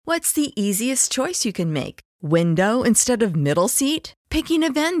What's the easiest choice you can make? Window instead of middle seat? Picking a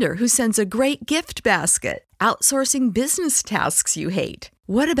vendor who sends a great gift basket? Outsourcing business tasks you hate?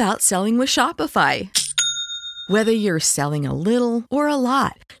 What about selling with Shopify? Whether you're selling a little or a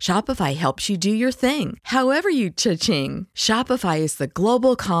lot, Shopify helps you do your thing, however you cha-ching. Shopify is the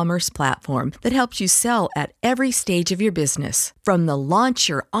global commerce platform that helps you sell at every stage of your business. From the launch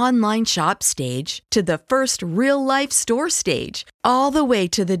your online shop stage to the first real-life store stage, all the way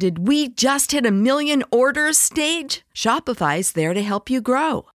to the did we just hit a million orders stage. Shopify's there to help you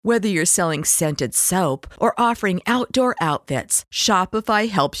grow. Whether you're selling scented soap or offering outdoor outfits, Shopify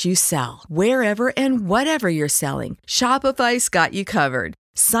helps you sell. Wherever and whatever you're selling, Shopify's got you covered.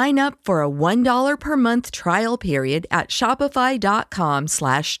 Sign up for a $1 per month trial period at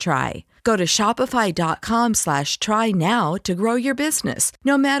shopify.com/try. Go to shopify.com/try now to grow your business,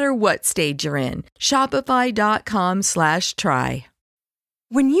 no matter what stage you're in. Shopify.com/try.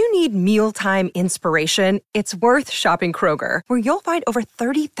 When you need mealtime inspiration, it's worth shopping Kroger, where you'll find over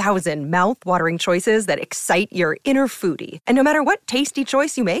 30,000 mouth-watering choices that excite your inner foodie. And no matter what tasty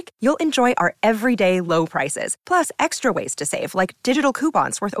choice you make, you'll enjoy our everyday low prices, plus extra ways to save, like digital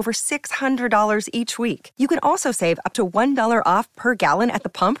coupons worth over $600 each week. You can also save up to $1 off per gallon at the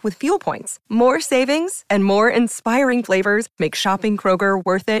pump with fuel points. More savings and more inspiring flavors make shopping Kroger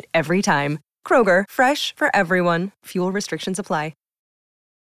worth it every time. Kroger, fresh for everyone. Fuel restrictions apply.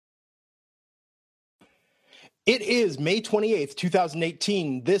 It is May 28th,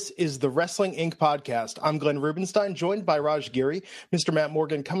 2018. This is the Wrestling Inc. podcast. I'm Glenn Rubenstein, joined by Raj Giri, Mr. Matt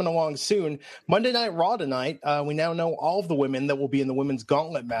Morgan coming along soon. Monday Night Raw tonight. We now know all of the women that will be in the women's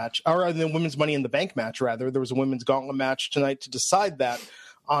gauntlet match, or the women's Money in the Bank match, rather. There was a women's gauntlet match tonight to decide that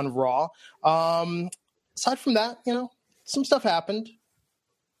on Raw. Aside from that, some stuff happened,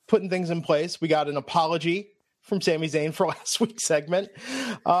 putting things in place. We got an apology from Sami Zayn for last week's segment.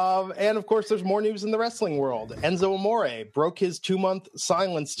 And, of course, there's more news in the wrestling world. Enzo Amore broke his 2-month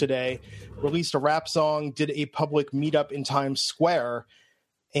silence today, released a rap song, did a public meetup in Times Square.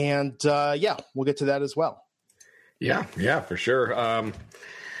 And, we'll get to that as well. Yeah, for sure.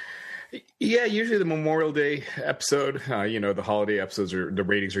 Usually the Memorial Day episode, the holiday episodes, the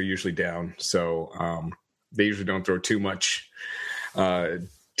ratings are usually down. So they usually don't throw too many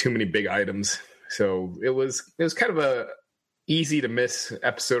big items. So it was kind of a easy to miss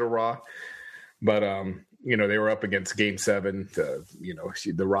episode of Raw, but they were up against Game 7,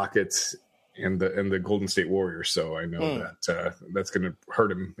 the Rockets and the Golden State Warriors. So I know that that's going to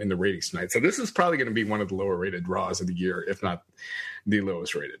hurt him in the ratings tonight. So this is probably going to be one of the lower rated Raws of the year, if not the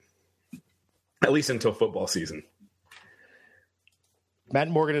lowest rated, at least until football season. Matt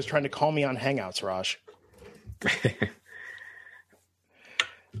Morgan is trying to call me on Hangouts, Raj.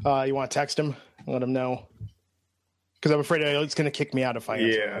 You want to text him? Let him know, because I'm afraid it's going to kick me out if I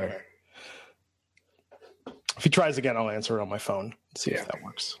answer. Yeah. If he tries again, I'll answer it on my phone. See if that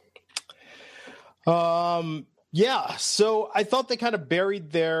works. So I thought they kind of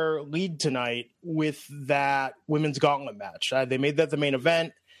buried their lead tonight with that women's gauntlet match. They made that the main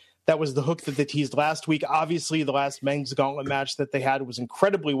event. That was the hook that they teased last week. Obviously, the last men's gauntlet match that they had was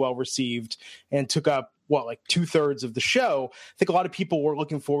incredibly well received and took up, 2/3 of the show. I think a lot of people were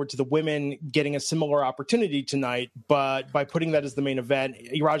looking forward to the women getting a similar opportunity tonight, but by putting that as the main event,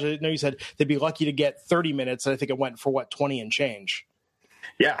 Raj, I know you said they'd be lucky to get 30 minutes, and I think it went for 20 and change.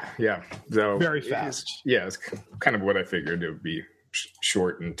 Yeah. So very fast. It's kind of what I figured. It would be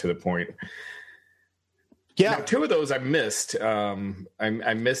short and to the point. Yeah, now, 2 of those I missed. I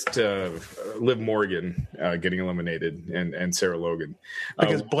missed Liv Morgan getting eliminated and Sarah Logan.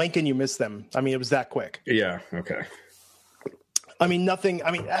 Because blink and you missed them. It was that quick. Yeah, okay. Nothing.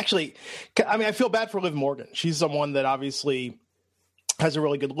 Actually, I feel bad for Liv Morgan. She's someone that obviously has a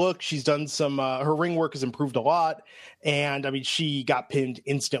really good look. She's done some, her ring work has improved a lot. And, she got pinned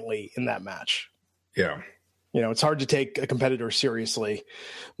instantly in that match. Yeah. It's hard to take a competitor seriously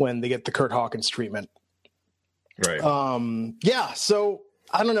when they get the Kurt Hawkins treatment. Right. So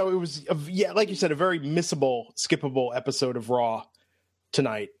I don't know. It was, like you said, a very missable, skippable episode of Raw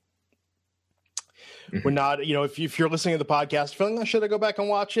tonight. Mm-hmm. We're not, if you're listening to the podcast feeling, should I go back and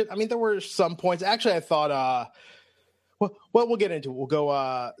watch it? There were some points. Actually, I thought, we'll get into it. We'll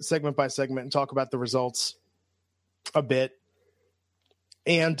go segment by segment and talk about the results a bit.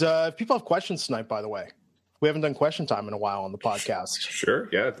 And if people have questions tonight, by the way, we haven't done question time in a while on the podcast. Sure.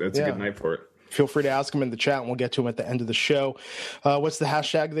 Yeah, that's a good night for it. Feel free to ask them in the chat, and we'll get to them at the end of the show. What's the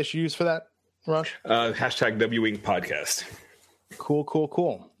hashtag they should use for that, Rush? Hashtag WINC podcast.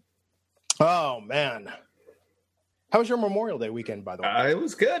 Cool. Oh, man. How was your Memorial Day weekend, by the way? It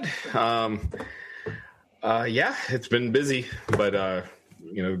was good. It's been busy, but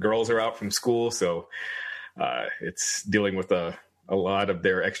the girls are out from school, so it's dealing with a lot of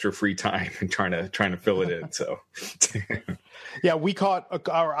their extra free time and trying to fill it in. So yeah, I caught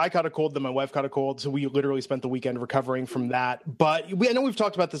a cold, then my wife caught a cold. So we literally spent the weekend recovering from that. But I know we've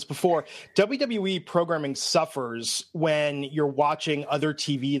talked about this before. WWE programming suffers when you're watching other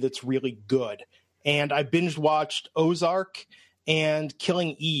TV that's really good. And I binge watched Ozark and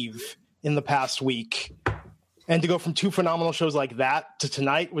Killing Eve in the past week. And to go from two phenomenal shows like that to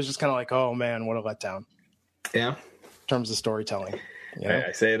tonight was just kind of like, oh man, what a letdown. Yeah. In terms of storytelling.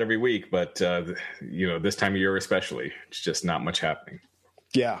 I say it every week, but this time of year especially, it's just not much happening.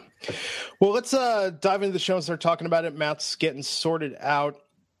 Yeah. Well, let's dive into the show and start talking about it. Matt's getting sorted out.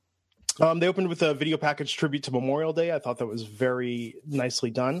 They opened with a video package tribute to Memorial Day. I thought that was very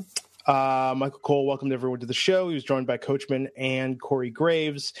nicely done. Michael Cole welcomed everyone to the show. He was joined by Coachman and Corey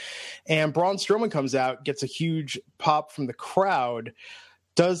Graves. And Braun Strowman comes out, gets a huge pop from the crowd.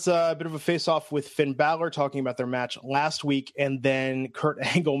 Does a bit of a face-off with Finn Balor, talking about their match last week, and then Kurt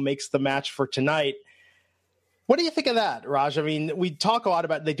Angle makes the match for tonight. What do you think of that, Raj? I mean, we talk a lot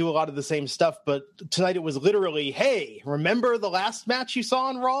about they do a lot of the same stuff, but tonight it was literally, hey, remember the last match you saw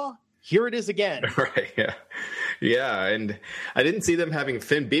on Raw? Here it is again. Right, yeah. Yeah, and I didn't see them having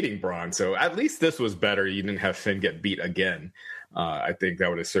Finn beating Braun, so at least this was better. You didn't have Finn get beat again. I think that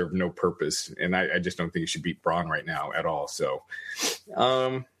would have served no purpose, and I just don't think you should beat Braun right now at all. So,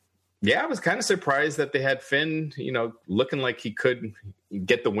 I was kind of surprised that they had Finn, looking like he could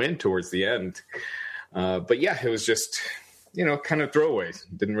get the win towards the end. But yeah, it was just, kind of throwaway.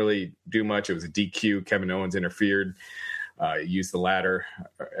 Didn't really do much. It was a DQ. Kevin Owens interfered, used the ladder,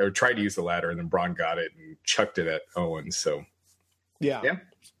 or tried to use the ladder, and then Braun got it and chucked it at Owens. So, yeah.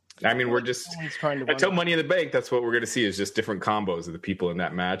 I mean, we're just until Money in the Bank. That's what we're going to see is just different combos of the people in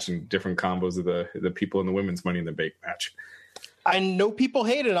that match and different combos of the people in the women's Money in the Bank match. I know people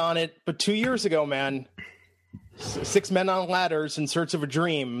hated on it, but 2 years ago, man, 6 men on ladders in search of a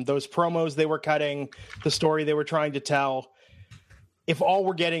dream. Those promos they were cutting, the story they were trying to tell. If all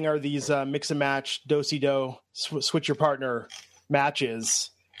we're getting are these mix and match, do-si-do, switch your partner matches.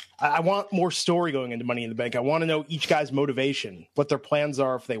 I want more story going into Money in the Bank. I want to know each guy's motivation, what their plans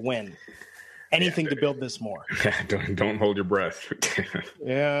are if they win. Anything to build this more. Don't hold your breath.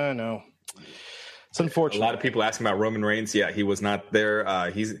 Yeah, I know. It's unfortunate. A lot of people asking about Roman Reigns. Yeah, he was not there. I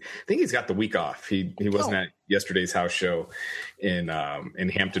think he's got the week off. He wasn't at yesterday's house show in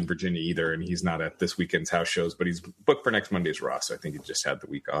Hampton, Virginia either, and he's not at this weekend's house shows, but he's booked for next Monday's Raw, so I think he just had the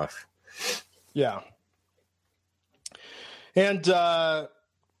week off. Yeah. And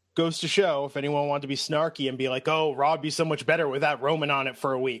goes to show, if anyone wanted to be snarky and be like, oh, Raw would be so much better without Roman on it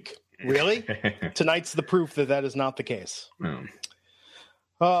for a week. Really? Tonight's the proof that is not the case.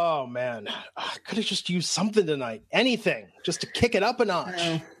 Oh, man. I could have just used something tonight. Anything. Just to kick it up a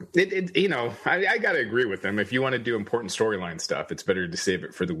notch. I got to agree with them. If you want to do important storyline stuff, it's better to save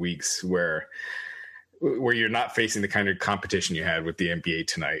it for the weeks where you're not facing the kind of competition you had with the NBA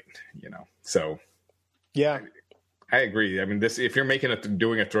tonight, So, yeah. I agree. I mean, if you're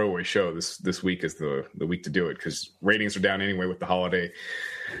doing a throwaway show, this week is the week to do it because ratings are down anyway with the holiday,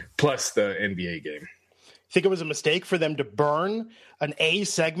 plus the NBA game. Think it was a mistake for them to burn an A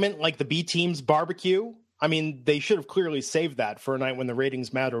segment like the B Team's barbecue? I mean, they should have clearly saved that for a night when the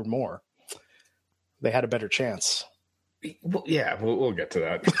ratings mattered more. They had a better chance. Well, yeah, we'll get to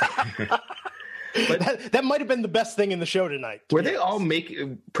that. But that might have been the best thing in the show tonight. Were they all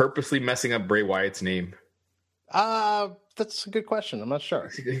purposely messing up Bray Wyatt's name? That's a good question. I'm not sure.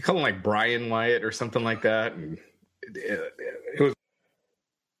 You call him like Brian Wyatt or something like that. And it was.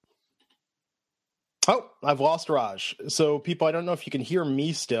 Oh, I've lost Raj. So people, I don't know if you can hear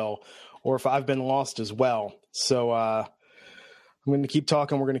me still or if I've been lost as well. So, I'm going to keep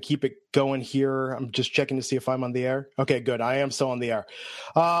talking. We're going to keep it going here. I'm just checking to see if I'm on the air. Okay, good. I am still on the air.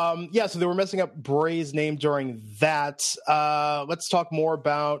 So they were messing up Bray's name during that. Let's talk more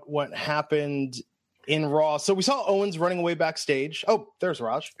about what happened in Raw. So we saw Owens running away backstage. Oh, there's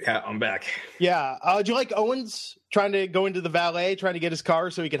Raj. Yeah, I'm back. Yeah. Do you like Owens trying to go into the valet, trying to get his car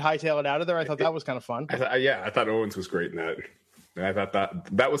so he could hightail it out of there? I thought that was kind of fun. I thought Owens was great in that. I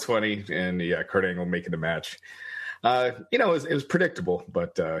thought that was funny. And yeah, Kurt Angle making the match. It was predictable,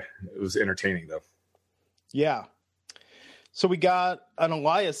 but it was entertaining though. Yeah. So we got an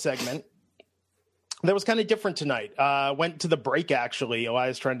Elias segment that was kind of different tonight. Went to the break, actually.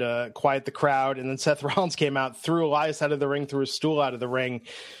 Elias trying to quiet the crowd, and then Seth Rollins came out, threw Elias out of the ring, threw a stool out of the ring.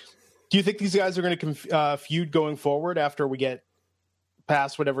 Do you think these guys are going to feud going forward after we get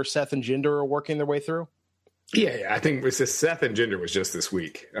past whatever Seth and Jinder are working their way through? Yeah. I think Seth and Jinder was just this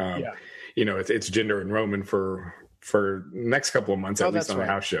week. It's Jinder and Roman for for next couple of months, at least on the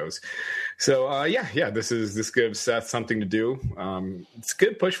house shows. So this gives Seth something to do. It's a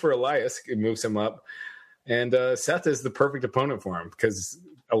good push for Elias. It moves him up, and Seth is the perfect opponent for him because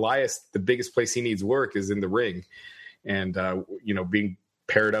Elias, the biggest place he needs work is in the ring, and being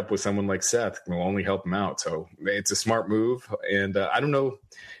paired up with someone like Seth will only help him out. So it's a smart move. And I don't know,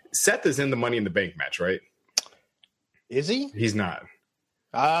 Seth is in the Money in the Bank match, right? Is he? He's not.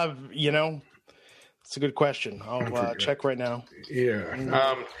 It's a good question. I'll check right now.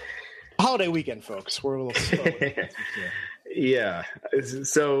 Yeah. Holiday weekend, folks. We're a little slow. Yeah.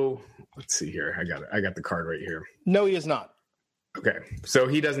 So let's see here. I got the card right here. No, he is not. Okay, so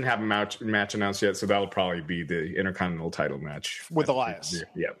he doesn't have a match announced yet, so that'll probably be the Intercontinental title match with Elias.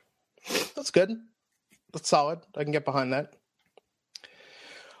 Yeah, that's good. That's solid. I can get behind that.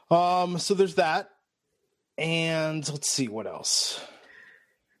 So there's that, and let's see what else.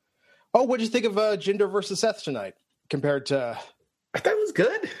 Oh, what did you think of Jinder versus Seth tonight compared to? I thought it was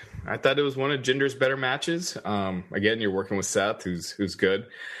good. I thought it was one of Jinder's better matches. Again, you're working with Seth, who's good.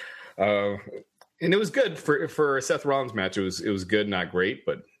 And it was good for a Seth Rollins match. It was good, not great,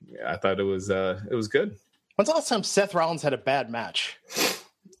 but I thought it was good. When's the last time Seth Rollins had a bad match?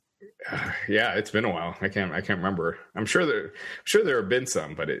 Yeah, it's been a while. I can't remember. I'm sure there have been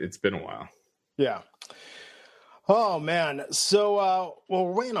some, but it's been a while. Yeah. Oh man. So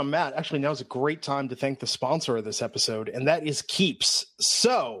we're waiting on Matt. Actually, now's a great time to thank the sponsor of this episode, and that is Keeps.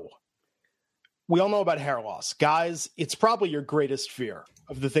 So we all know about hair loss. Guys, it's probably your greatest fear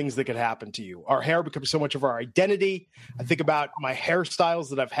of the things that could happen to you. Our hair becomes so much of our identity. I think about my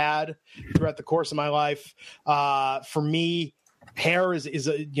hairstyles that I've had throughout the course of my life. For me, hair is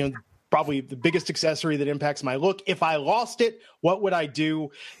probably the biggest accessory that impacts my look. If I lost it, what would I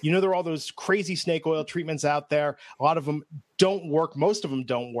do? There are all those crazy snake oil treatments out there. A lot of them don't work. Most of them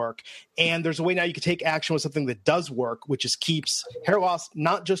don't work. And there's a way now you can take action with something that does work, which is Keeps. Hair loss,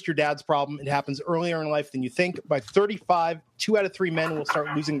 not just your dad's problem. It happens earlier in life than you think. By 35, 2 out of 3 men will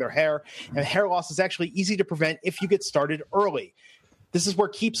start losing their hair. And hair loss is actually easy to prevent if you get started early. This is where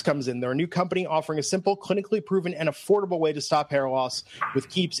Keeps comes in. They're a new company offering a simple, clinically proven, and affordable way to stop hair loss. With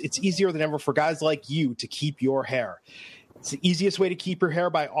Keeps, it's easier than ever for guys like you to keep your hair. It's the easiest way to keep your hair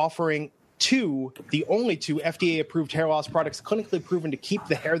by offering the only two FDA-approved hair loss products clinically proven to keep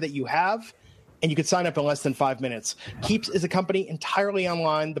the hair that you have, and you can sign up in less than 5 minutes. Keeps is a company entirely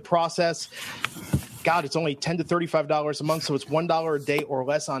online. The process, it's only $10 to $35 a month, so it's $1 a day or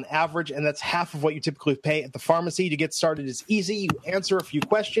less on average, and that's half of what you typically pay at the pharmacy. To get started is easy. You answer a few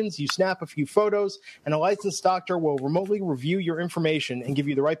questions, you snap a few photos, and a licensed doctor will remotely review your information and give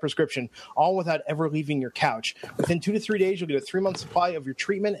you the right prescription, all without ever leaving your couch. Within 2 to 3 days, you'll get a 3-month supply of your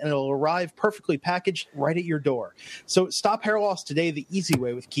treatment, and it'll arrive perfectly packaged right at your door. So stop hair loss today the easy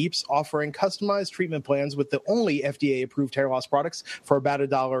way with Keeps, offering customized treatment plans with the only FDA-approved hair loss products for about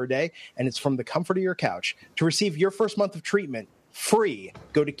 $1 a day, and it's from the comfort of your couch. To receive your first month of treatment free,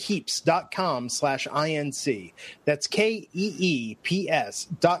 go to keeps.com/INC. That's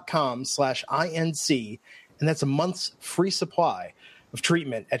KEEPS.com/INC. And that's a month's free supply of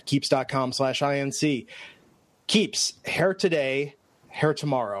treatment at keeps.com/INC. Keeps, hair today, hair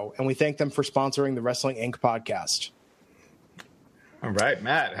tomorrow. And we thank them for sponsoring the Wrestling Inc. podcast. All right,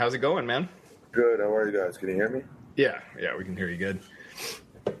 Matt, how's it going, man? Good. How are you guys? Can you hear me? Yeah, we can hear you good.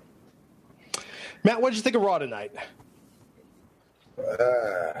 Matt, what did you think of Raw tonight?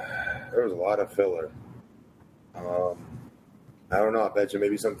 There was a lot of filler. I don't know. I bet you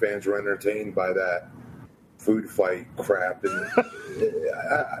maybe some fans were entertained by that food fight crap, and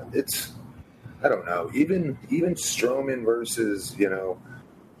I don't know. Even Strowman versus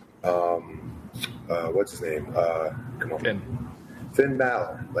what's his name? Come on, Finn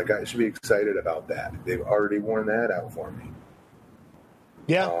Balor. Like, I should be excited about that. They've already worn that out for me.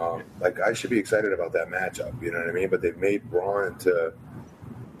 Yeah. I should be excited about that matchup, you know what I mean? But they've made Braun into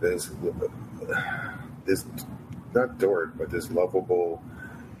this not dork, but this lovable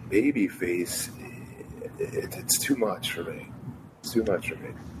baby face. It's too much for me. It's too much for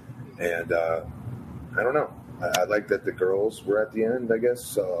me. And I don't know. I like that the girls were at the end, I guess.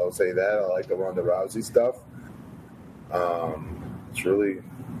 So I'll say that. I like the Ronda Rousey stuff. It's really...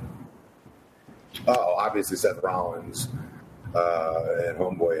 obviously Seth Rollins and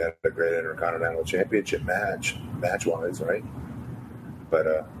Homeboy had a great Intercontinental Championship match-wise, right?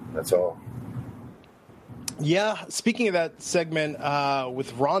 But that's all. Yeah, speaking of that segment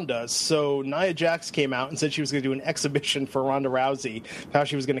with Ronda, so Nia Jax came out and said she was going to do an exhibition for Ronda Rousey, how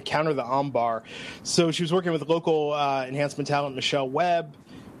she was going to counter the armbar. So she was working with local enhancement talent Michelle Webb,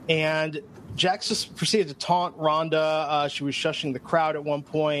 and Jax just proceeded to taunt Ronda. She was shushing the crowd at one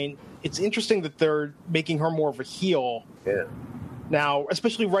point. It's interesting that they're making her more of a heel. Yeah. Now,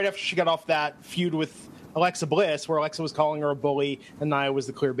 especially right after she got off that feud with Alexa Bliss, where Alexa was calling her a bully and Nia was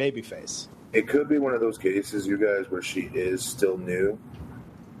the clear babyface. It could be one of those cases, you guys, where she is still new,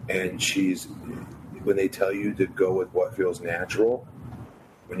 and when they tell you to go with what feels natural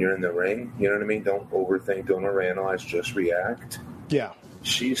when you're in the ring, you know what I mean? Don't overthink, don't overanalyze, just react. Yeah.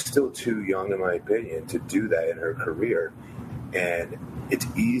 She's still too young, in my opinion, to do that in her career. And it's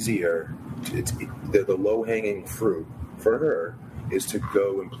easier, the low-hanging fruit for her is to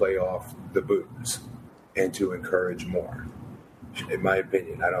go and play off the boos and to encourage more. In my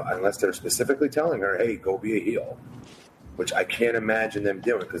opinion, unless they're specifically telling her, "Hey, go be a heel," which I can't imagine them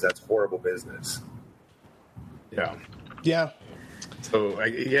doing because that's horrible business. Yeah. Yeah. So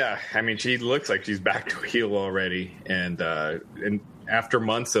I mean, she looks like she's back to a heel already, and after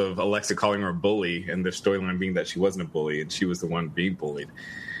months of Alexa calling her a bully, and the storyline being that she wasn't a bully and she was the one being bullied,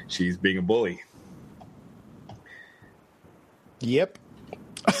 she's being a bully. Yep.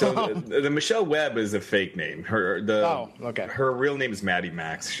 So the Michelle Webb is a fake name. Her real name is Maddie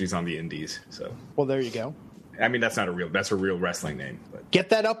Max. She's on the Indies. So well, there you go. I mean, that's her real wrestling name. But. Get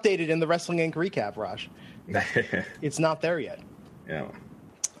that updated in the Wrestling Inc. recap, Raj. It's not there yet. Yeah.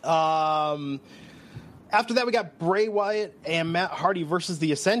 After that, we got Bray Wyatt and Matt Hardy versus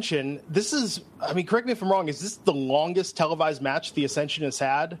The Ascension. This is, I mean, correct me if I'm wrong, is this the longest televised match The Ascension has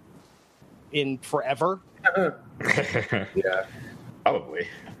had in forever? Yeah. Probably.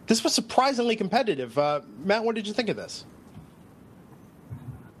 This was surprisingly competitive. Matt, what did you think of this?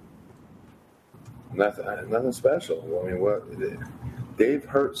 Nothing special. I mean, they've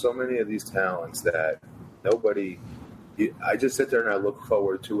hurt so many of these talents that nobody. I just sit there and I look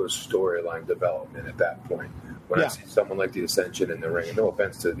forward to a storyline development at that point. When I see someone like The Ascension in the ring, and no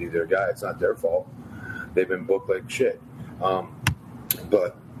offense to either guy, it's not their fault. They've been booked like shit.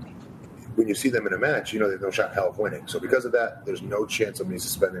 But when you see them in a match, you know there's no shot in hell of winning. So because of that, there's no chance of me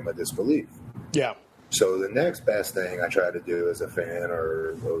suspending my disbelief. Yeah. So the next best thing I try to do as a fan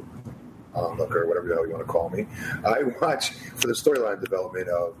or onlooker, whatever the hell you want to call me, I watch for the storyline development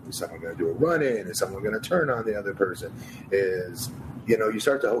of, is someone going to do a run-in? Is someone going to turn on the other person? You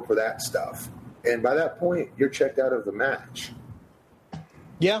start to hope for that stuff. And by that point, you're checked out of the match.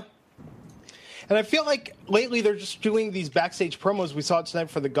 Yeah. And I feel like lately they're just doing these backstage promos. We saw it tonight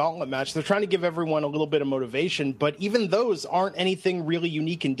for the Gauntlet match. They're trying to give everyone a little bit of motivation, but even those aren't anything really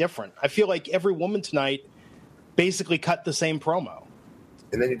unique and different. I feel like every woman tonight basically cut the same promo.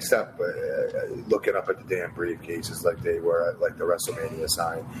 And then you stop looking up at the damn briefcases like they were at like the WrestleMania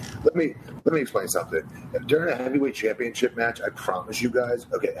sign. Let me explain something. During a heavyweight championship match, I promise you guys,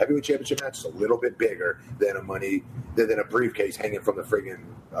 okay, heavyweight championship match is a little bit bigger than a briefcase hanging from the friggin'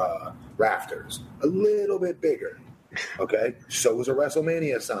 rafters. A little bit bigger. Okay, so is a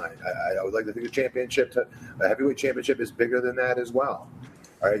WrestleMania sign. I would like to think a heavyweight championship is bigger than that as well.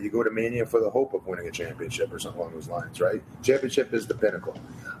 All right, you go to Mania for the hope of winning a championship or something along those lines, right? Championship is the pinnacle.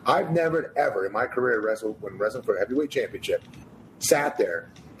 I've never, ever in my career when wrestling for a heavyweight championship, sat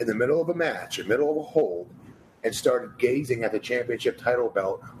there in the middle of a match, in the middle of a hold, and started gazing at the championship title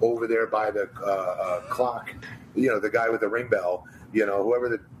belt over there by the clock. The guy with the ring bell, whoever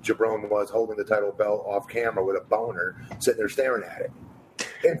the jabron was holding the title belt off camera with a boner, sitting there staring at it.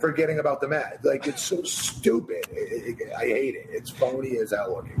 And forgetting about the match. Like, it's so stupid. I hate it. It's phony as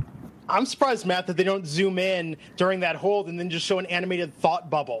hell looking. I'm surprised, Matt, that they don't zoom in during that hold and then just show an animated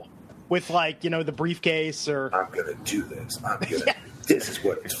thought bubble with, the briefcase or... I'm going to do this. This is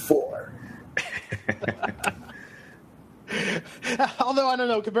what it's for. Although, I don't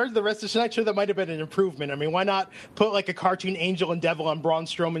know, compared to the rest of tonight, sure, that might have been an improvement. I mean, why not put, a cartoon angel and devil on Braun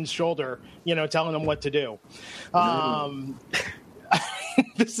Strowman's shoulder, telling him what to do?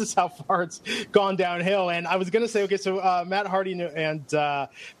 This is how far it's gone downhill. And I was going to say, okay, so Matt Hardy and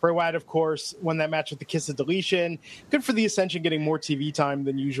Bray Wyatt, of course, won that match with the kiss of deletion. Good for the Ascension getting more TV time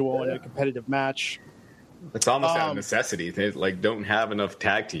than usual in a competitive match. It's almost out of necessity. They don't have enough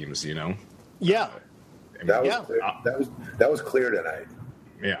tag teams, Yeah. That was clear tonight.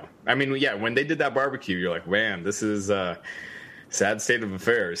 Yeah. I mean, when they did that barbecue, you're like, man, this is a sad state of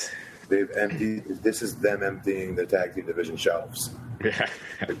affairs. This is them emptying the tag team division shelves. Yeah.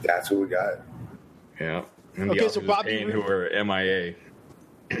 That's what we got. Yeah. And okay, so Bobby who are MIA.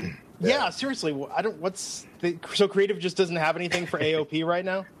 Yeah, seriously. So Creative just doesn't have anything for AOP right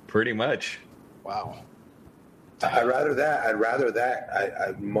now? Pretty much. Wow. I'd rather that. I'd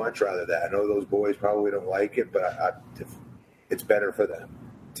much rather that. I know those boys probably don't like it, but it's better for them.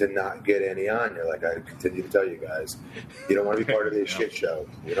 to not get any on you. Like I continue to tell you guys, you don't want to be part of this shit show.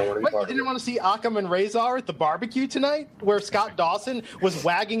 You don't want to be part of it. You didn't want to see Akam and Razor at the barbecue tonight, where Scott Dawson was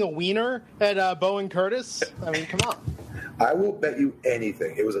wagging a wiener at Bowen Curtis? I mean, come on. I will bet you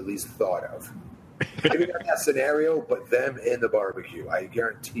anything it was at least thought of. Maybe not that scenario, but them in the barbecue. I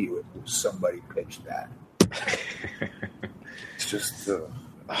guarantee you somebody pitched that. It's just...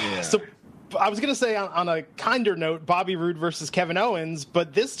 Yeah. So I was going to say on a kinder note, Bobby Roode versus Kevin Owens,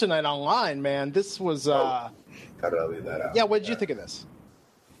 but this tonight online, man, this was... How did I leave that out? Yeah, what did you think of this?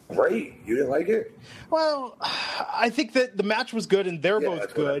 Great. You didn't like it? Well, I think that the match was good and they're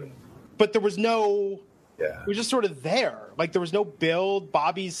both good, but there was no... Yeah. It was just sort of there. Like, there was no build.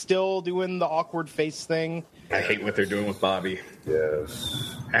 Bobby's still doing the awkward face thing. I hate what they're doing with Bobby.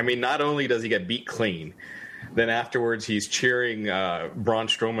 Yes. I mean, not only does he get beat clean, then afterwards he's cheering Braun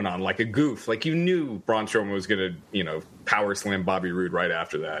Strowman on like a goof. Like, you knew Braun Strowman was going to, power slam Bobby Roode right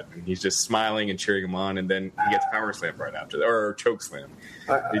after that. And he's just smiling and cheering him on, and then he gets power slammed right after that, or choke slam.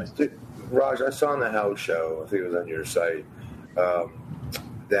 Raj, I saw on the house show, I think it was on your site,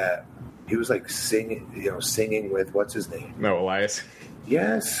 that he was like singing with, what's his name? No, Elias.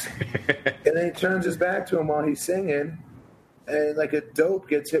 Yes. And then he turns his back to him while he's singing, and like a dope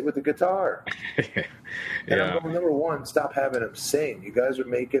gets hit with the guitar. And I'm going, number one, stop having him sing. You guys are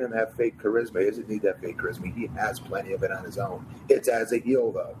making him have fake charisma. He doesn't need that fake charisma. He has plenty of it on his own. It's as a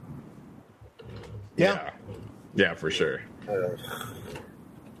heel, though. Yeah, for sure.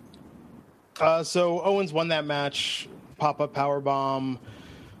 So Owens won that match, pop-up powerbomb,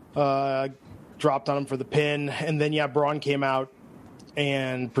 dropped on him for the pin, and then Braun came out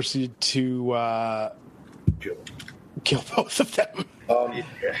and proceeded to kill both of them.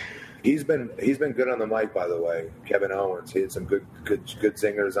 He's been good on the mic, by the way. Kevin Owens, he had some good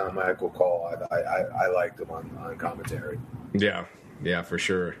singers on Michael Cole. I liked him on commentary. Yeah, for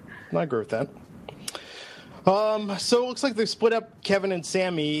sure. I agree with that. So it looks like they've split up Kevin and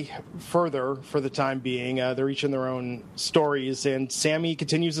Sammy further for the time being. They're each in their own stories, and Sammy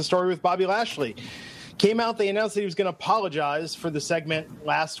continues the story with Bobby Lashley. Came out, they announced that he was going to apologize for the segment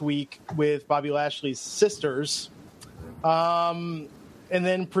last week with Bobby Lashley's sisters, and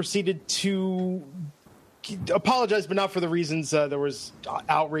then proceeded to apologize, but not for the reasons. There was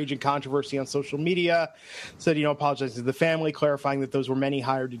outrage and controversy on social media. Said, apologizing to the family, clarifying that those were many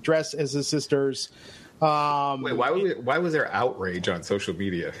hired to dress as his sisters. Wait, why was there outrage on social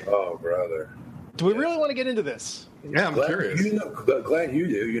media? Oh, brother. Do we really want to get into this? Yeah, I'm curious. Glad you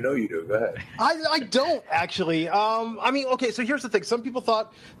do. You do. Go ahead. I don't, actually. Okay, so here's the thing. Some people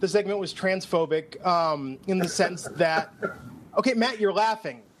thought the segment was transphobic in the sense that... Okay, Matt, you're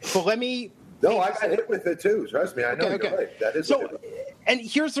laughing, but let me... No, I got hit with it, too. Trust me, I know you're right. That is so, and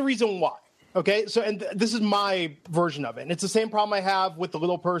here's the reason why. Okay, so and this is my version of it. And it's the same problem I have with the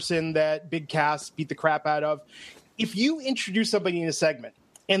little person that Big Cass beat the crap out of. If you introduce somebody in a segment,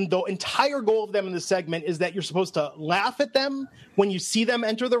 and the entire goal of them in the segment is that you're supposed to laugh at them when you see them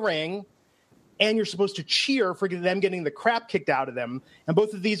enter the ring, and you're supposed to cheer for them getting the crap kicked out of them, and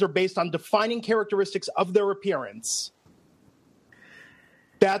both of these are based on defining characteristics of their appearance,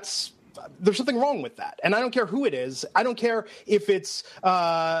 there's something wrong with that. And I don't care who it is. I don't care if it's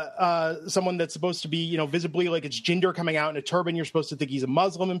someone that's supposed to be, visibly like it's Jinder coming out in a turban. You're supposed to think he's a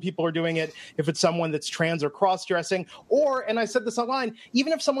Muslim and people are doing it. If it's someone that's trans or cross-dressing. Or, and I said this online,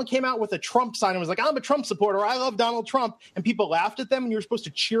 even if someone came out with a Trump sign and was like, I'm a Trump supporter, I love Donald Trump, and people laughed at them and you're supposed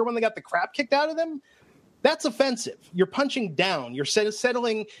to cheer when they got the crap kicked out of them, that's offensive. You're punching down. You're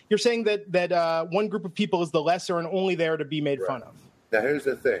settling. You're saying that one group of people is the lesser and only there to be made fun of. Now, here's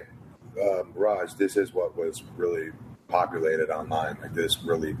the thing. Raj, this is what was really populated online. Like, this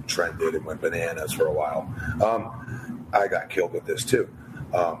really trended and went bananas for a while. I got killed with this too.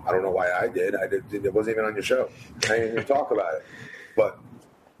 I don't know why I did. It wasn't even on your show. I didn't even talk about it. But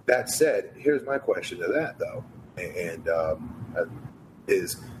that said, here's my question to that though, and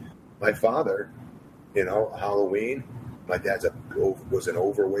is my father, Halloween. My dad's was an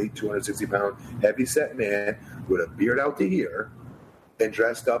overweight, 260-pound, heavy-set man with a beard out to here. And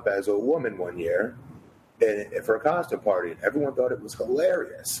dressed up as a woman one year and for a costume party. And everyone thought it was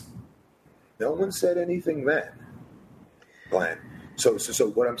hilarious. No one said anything then, Glenn. So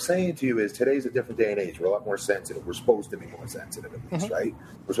what I'm saying to you is today's a different day and age. We're a lot more sensitive. We're supposed to be more sensitive, at least, right?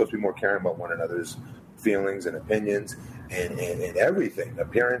 We're supposed to be more caring about one another's feelings and opinions and everything,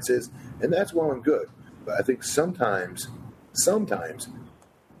 appearances. And that's well and good. But I think sometimes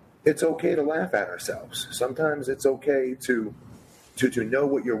it's okay to laugh at ourselves. Sometimes it's okay to know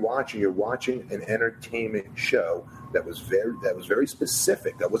what you're watching. You're watching an entertainment show that was very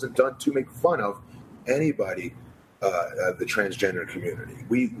specific. That wasn't done to make fun of anybody. the transgender community.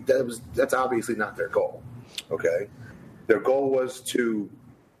 That's obviously not their goal. Okay, their goal was to,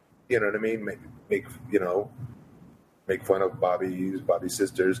 you know what I mean, make fun of Bobby's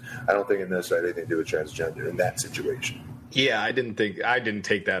sisters. I don't think it necessarily had anything to do with transgender in that situation. Yeah, I didn't take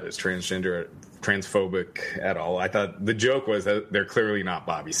that as transphobic at all. I thought the joke was that they're clearly not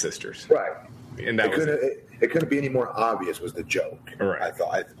Bobby's sisters. Right. And that it couldn't be any more obvious was the joke. Right. I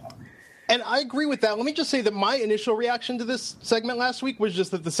thought. And I agree with that. Let me just say that my initial reaction to this segment last week was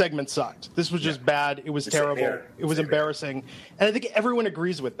just that the segment sucked. This was just bad. It was terrible. It was embarrassing. And I think everyone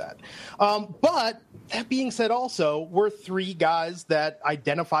agrees with that. But that being said, also, we're three guys that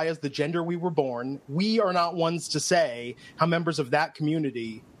identify as the gender we were born. We are not ones to say how members of that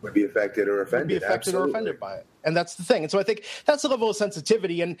community would be affected or offended. Or offended by it. And that's the thing. And so I think that's the level of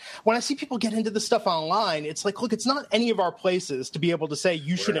sensitivity. And when I see people get into this stuff online, it's like, look, it's not any of our places to be able to say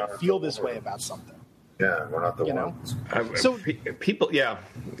you shouldn't feel this way about something. Yeah, we're not the ones. So people, yeah,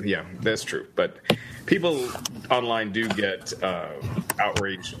 that's true. But people online do get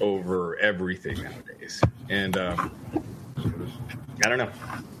outraged over everything nowadays. And I don't know.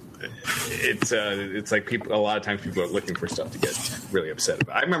 It's like people. A lot of times, people are looking for stuff to get really upset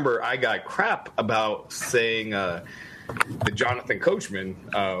about. I remember I got crap about saying the Jonathan Coachman.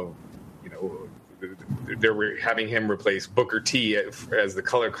 They were having him replace Booker T as the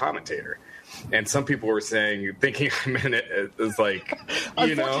color commentator, and some people were thinking I meant it as like,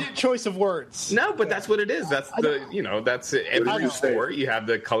 unfortunate choice of words. No, but that's what it is. That's that's every sport. You have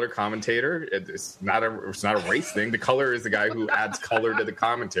the color commentator. It's not a race thing. The color is the guy who adds color to the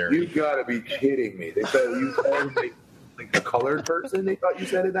commentary. You gotta be kidding me. They thought you called me like a colored person. They thought you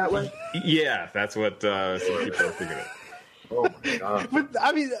said it that way. Yeah, that's what some people are thinking of. Oh my God. But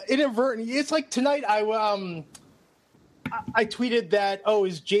I mean, inadvertently, it's like tonight. I tweeted that,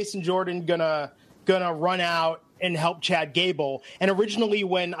 is Jason Jordan gonna run out and help Chad Gable? And originally,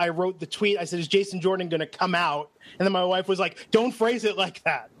 when I wrote the tweet, I said, "Is Jason Jordan gonna come out?" And then my wife was like, "Don't phrase it like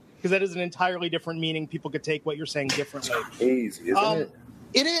that, because that is an entirely different meaning. People could take what you're saying differently." It's crazy, isn't it?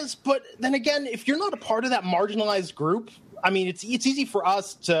 It is, but then again, if you're not a part of that marginalized group, I mean, it's easy for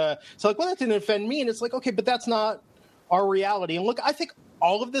us to like, well, that didn't offend me, and it's like, okay, but that's not our reality. And look, I think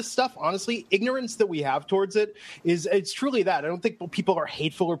all of this stuff, honestly, ignorance that we have towards it's truly that. I don't think people are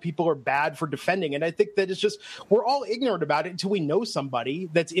hateful or people are bad for defending it. I think that it's just, we're all ignorant about it until we know somebody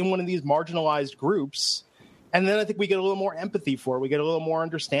that's in one of these marginalized groups. And then I think we get a little more empathy for it. We get a little more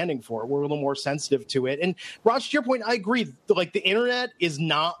understanding for it. We're a little more sensitive to it. And Raj, to your point, I agree. Like, the internet is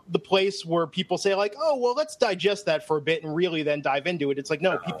not the place where people say like, oh, well, let's digest that for a bit and really then dive into it. It's like,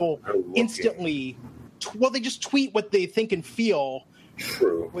 no, people instantly, they just tweet what they think and feel.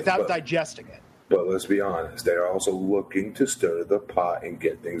 True, without digesting it. But let's be honest, they are also looking to stir the pot and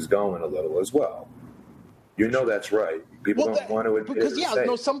get things going a little as well. You know that's right. People don't want to admit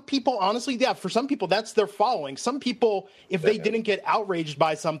because some people, honestly, for some people that's their following. Some people, if they didn't get outraged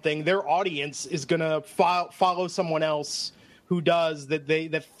by something, their audience is going to follow someone else who does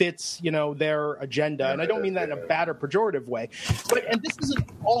that fits, their agenda. And I don't mean that in a bad or pejorative way. And this is an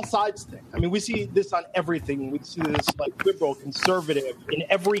all sides thing. I mean, we see this on everything. We see this like liberal, conservative, in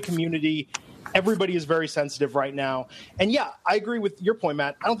every community. Everybody is very sensitive right now. And yeah, I agree with your point,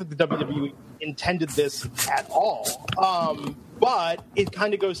 Matt. I don't think the WWE intended this at all. But it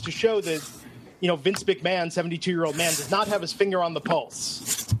kind of goes to show that, Vince McMahon, 72-year-old man, does not have his finger on the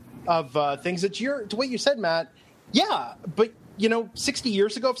pulse of things. To what you said, Matt, yeah, but 60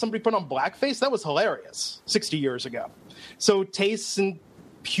 years ago, if somebody put on blackface, that was hilarious 60 years ago. So tastes and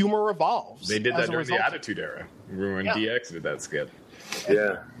humor evolves. They did that during the Attitude Era. When DX did that skit.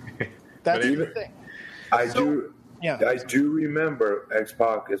 Yeah. That's the thing. I do remember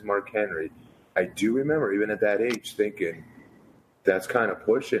X-Pac as Mark Henry. I do remember, even at that age, thinking, that's kind of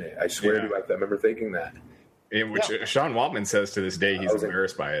pushing it. I swear to you, I remember thinking that. In which Sean Waltman says to this day he's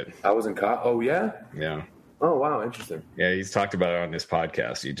embarrassed by it. I was in oh, yeah? Yeah. Oh, wow, interesting. Yeah, he's talked about it on this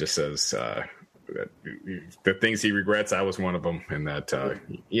podcast. He just says that the things he regrets, I was one of them, and that a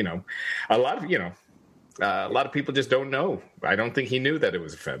lot of people just don't know. I don't think he knew that it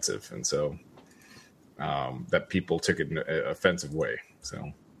was offensive, and so that people took it in an offensive way.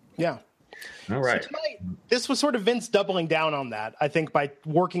 So yeah. All right. So tonight, this was sort of Vince doubling down on that, I think, by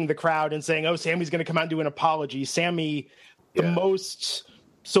working the crowd and saying, Sammy's going to come out and do an apology. Sammy, the most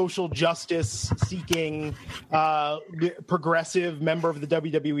social justice seeking progressive member of the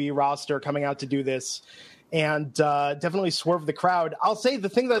WWE roster, coming out to do this, and definitely swerve the crowd. I'll say the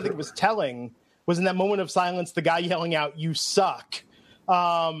thing that I think was telling was in that moment of silence, the guy yelling out, "You suck."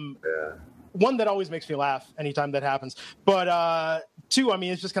 One that always makes me laugh anytime that happens. But two, I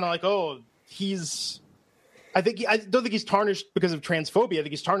mean, it's just kind of like, he's I don't think he's tarnished because of transphobia. I think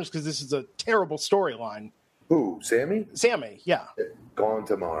he's tarnished because this is a terrible storyline. Who? Sammy? Sammy, yeah. Gone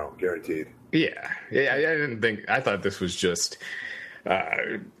tomorrow, guaranteed. Yeah. I thought this was just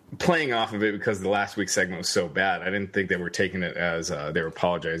playing off of it because the last week's segment was so bad. I didn't think they were taking it as they were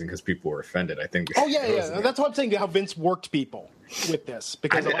apologizing because people were offended. I think. That's what I'm saying. How Vince worked people with this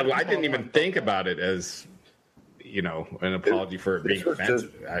because I didn't even think about it as an apology for it being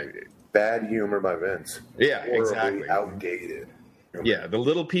offensive. Bad humor by Vince. Yeah, horribly exactly. Outdated. Yeah, the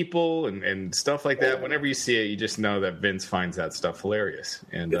little people and stuff like that. Whenever you see it, you just know that Vince finds that stuff hilarious.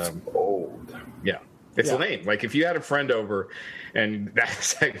 And it's old. Yeah, it's lame. Like if you had a friend over and that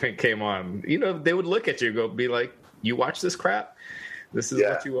segment came on, they would look at you and be like, "You watch this crap? This is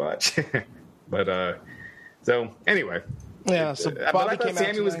what you watch." But so anyway. Yeah, so but I thought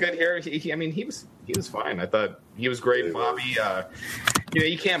Sammy was good here. He was fine. I thought he was great. Bobby,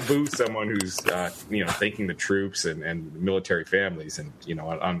 you can't boo someone who's thanking the troops and military families, and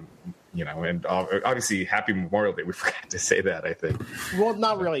and obviously Happy Memorial Day. We forgot to say that. I think. Well,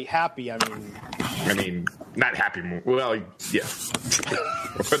 not really happy. I mean, not happy. Well, yeah,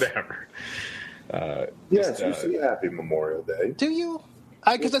 whatever. Yes, you see Happy Memorial Day. Do you?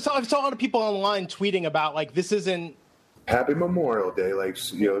 Because I saw a lot of people online tweeting about like this isn't. Happy Memorial Day,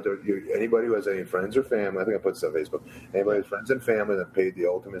 anybody who has any friends or family, I think I put this on Facebook, anybody who has friends and family that paid the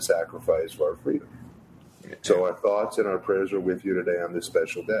ultimate sacrifice for our freedom. So our thoughts and our prayers are with you today on this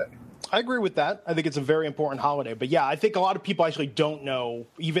special day. I agree with that. I think it's a very important holiday. But yeah, I think a lot of people actually don't know,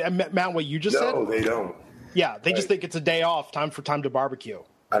 even Matt, what you just said. No, they don't. Yeah, they just think it's a day off, time to barbecue.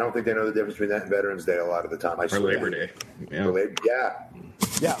 I don't think they know the difference between that and Veterans Day a lot of the time. Or Labor Day.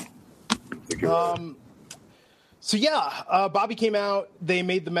 Yeah. So Bobby came out. They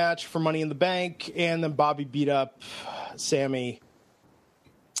made the match for Money in the Bank, and then Bobby beat up Sammy.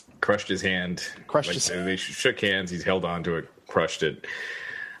 Crushed his hand. They shook hands. He's held on to it. Crushed it.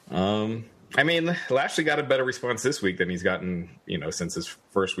 Lashley got a better response this week than he's gotten, since his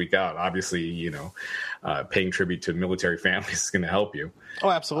first week out. Obviously, paying tribute to military families is going to help you. Oh,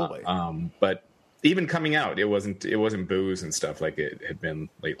 absolutely. But even coming out, it wasn't booze and stuff like it had been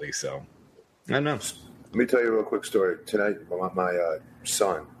lately. So I don't know. Let me tell you a real quick story. Tonight, my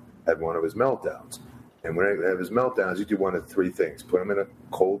son had one of his meltdowns. And when I have his meltdowns, you do one of three things. Put him in a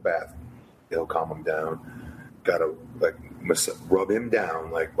cold bath. It'll calm him down. Got to rub him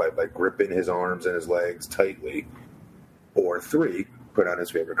down by gripping his arms and his legs tightly. Or three, put on his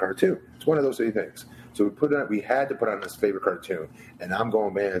favorite cartoon. It's one of those three things. So we had to put on his favorite cartoon. And I'm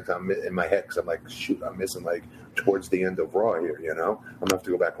going, man, I'm in my head because I'm like, shoot, I'm missing towards the end of Raw here, I'm going to have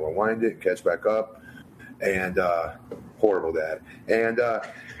to go back and rewind it and catch back up. And horrible dad. And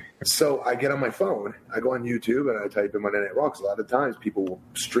so I get on my phone, I go on YouTube, and I type in Monday Night Raw, because a lot of times people will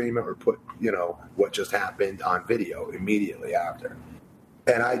stream it or put, what just happened on video immediately after.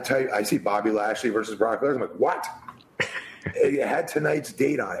 And I see Bobby Lashley versus Brock Lesnar. I'm like, what? It had tonight's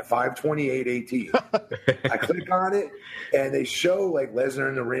date on it, 5/28/18. I click on it, and they show Lesnar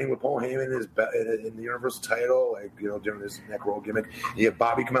in the ring with Paul Heyman in the Universal title, during his neck roll gimmick. You have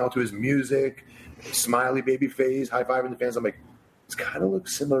Bobby come out to his music, smiley baby face, high fiving the fans. I'm like, this kind of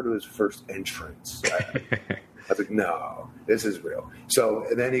looks similar to his first entrance. I was like, no, this is real. So,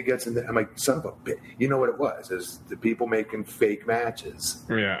 and then he gets in there. I'm like, son of a bitch. You know what it was? Is the people making fake matches.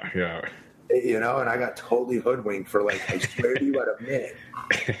 Yeah. And I got totally hoodwinked for I swear to you, at a minute.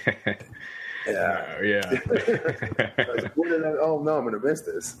 Yeah. I was like, oh no, I'm going to miss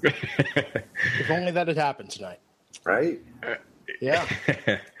this. If only that had happened tonight. Right? Yeah.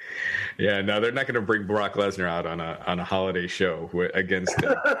 Yeah, no, they're not going to bring Brock Lesnar out on a holiday show against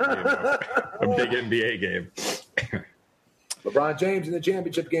a big NBA game. LeBron James in the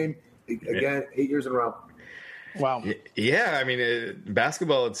championship game again, 8 years in a row. Wow. Yeah,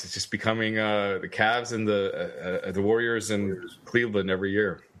 basketball, it's just becoming the Cavs and the Warriors and Cleveland every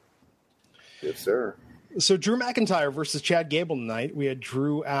year. Yes, sir. So Drew McIntyre versus Chad Gable tonight. We had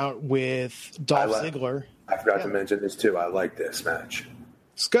Drew out with Dolph Ziggler. I forgot to mention this too. I like this match.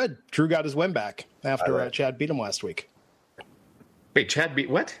 It's good. Drew got his win back after Chad beat him last week. Wait, Chad beat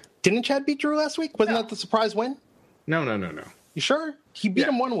what? Didn't Chad beat Drew last week? Wasn't that the surprise win? No. You sure? He beat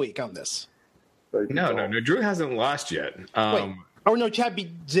him 1 week on this. No. Drew hasn't lost yet. Wait. Oh, no, Chad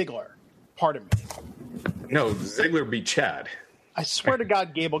beat Ziggler. Pardon me. No, Ziggler beat Chad. I swear to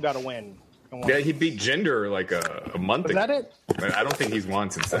God, Gable got a win. Yeah, he beat Jinder a month ago. Is that it? I don't think he's won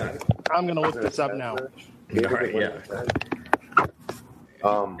since then. I'm going to look this up now. All right, yeah.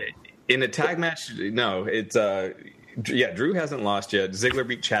 In a tag match, no, it's Drew hasn't lost yet. Ziggler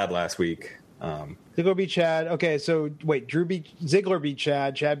beat Chad last week. Ziggler beat Chad. Okay, so wait, Ziggler beat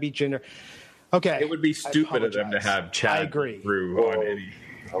Chad. Chad beat Jinder. Okay. It would be stupid of them to have Chad I agree. Drew on Eddie.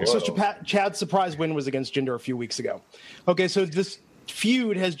 So Chad's surprise win was against Jinder a few weeks ago. Okay, so this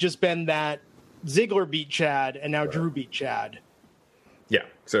feud has just been that Ziggler beat Chad and now Drew beat Chad. Yeah,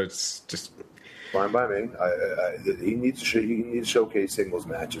 so it's just fine by me. He needs to showcase singles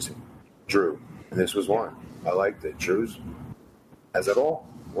matches. Drew, and this was one. I liked it. Drew's has it all.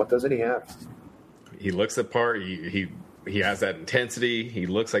 What doesn't he have? He looks the part. He has that intensity. He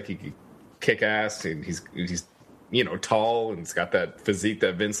looks like he could kick ass, and he's tall and he's got that physique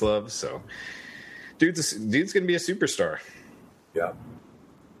that Vince loves. So, dude's gonna be a superstar. Yeah,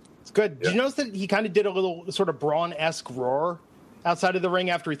 it's good. Yeah. Did you notice that he kind of did a little sort of Braun-esque roar outside of the ring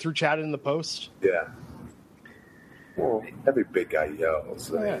after he threw Chad in the post? Yeah. Well, every big guy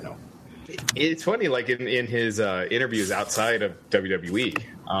yells. Yeah, I know. It's funny, like in his interviews outside of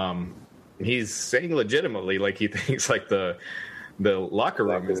WWE, he's saying legitimately, like he thinks like the locker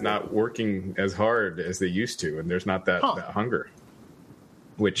room is not working as hard as they used to, and there's not that hunger,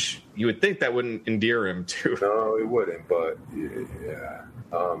 which you would think that wouldn't endear him to. No, it wouldn't, but yeah.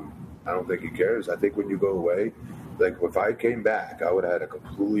 I don't think he cares. I think when you go away, like if I came back, I would have had a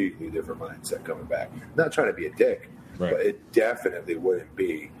completely different mindset coming back. Not trying to be a dick, right. But it definitely wouldn't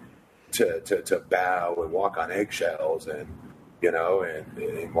be to bow and walk on eggshells and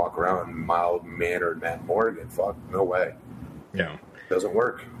and walk around mild-mannered Matt Morgan. Fuck, no way. Yeah, doesn't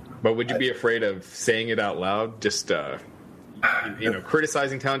work. But would you be afraid of saying it out loud? Just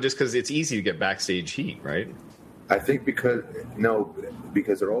criticizing talent just because it's easy to get backstage heat, right? I think because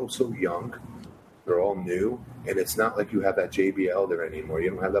they're all so young, they're all new, and it's not like you have that JBL there anymore.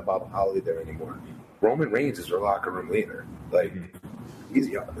 You don't have that Bob Holly there anymore. Roman Reigns is their locker room leader. Like he's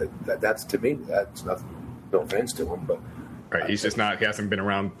young. That's to me. That's nothing. No offense to him, but right. He's just not. He hasn't been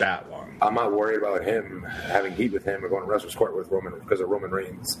around that long. I'm not worried about him having heat with him or going to wrestler's court with Roman because of Roman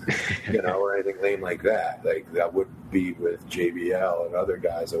Reigns, or anything lame like that. Like that would be with JBL and other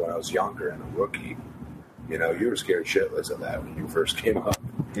guys that when I was younger and a rookie. You were scared shitless of that when you first came up.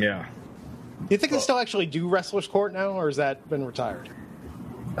 Yeah. Do you think they still actually do wrestler's court now, or has that been retired?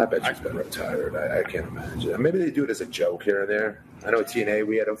 I bet you've been retired. I can't imagine. Maybe they do it as a joke here and there. I know TNA,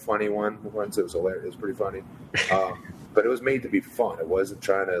 we had a funny one once. It was hilarious. It was pretty funny. But it was made to be fun. It wasn't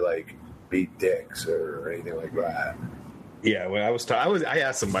trying to, be dicks or anything like that. Yeah, when I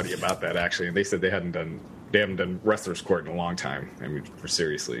asked somebody about that, actually, and they said they haven't done wrestler's court in a long time. I mean, for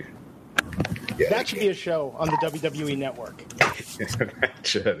seriously. Yeah, that should be a show on the WWE Network. That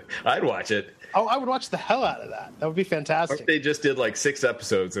should. I'd watch it. Oh, I would watch the hell out of that. That would be fantastic. Or if they just did 6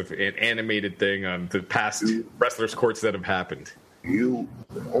 episodes of an animated thing on the past wrestlers' courts that have happened.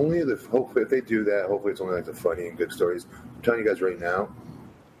 If they do that, hopefully it's only the funny and good stories. I'm telling you guys right now,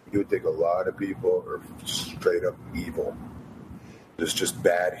 you would think a lot of people are straight up evil. Just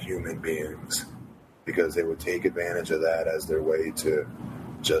bad human beings. Because they would take advantage of that as their way to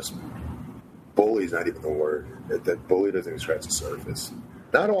just bully's not even the word. That bully doesn't even scratch the surface.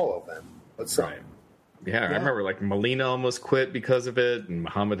 Not all of them, but some. Right. Yeah, I remember Melina almost quit because of it, and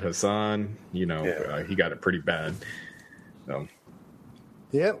Muhammad Hassan, he got it pretty bad. So.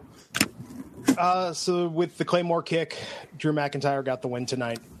 Yeah. So with the Claymore kick, Drew McIntyre got the win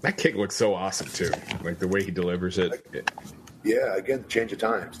tonight. That kick looks so awesome too, the way he delivers it. Yeah, again, change of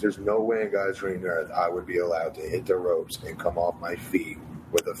times. There's no way in God's green earth I would be allowed to hit the ropes and come off my feet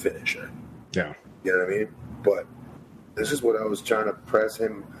with a finisher. Yeah. You know what I mean? But this is what I was trying to press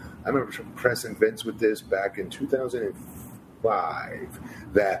him. I remember pressing Vince with this back in 2005,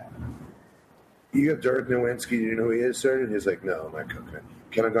 that you have Dirk Nowitzki, you know who he is, sir? And he's like, no. I'm like, okay.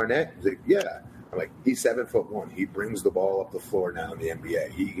 Kevin Garnett? He's like, yeah. I'm like, he's 7'1". He brings the ball up the floor now in the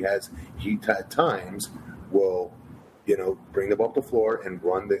NBA. He at times will, bring the ball up the floor and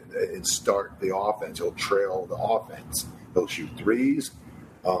and start the offense. He'll trail the offense. He'll shoot threes.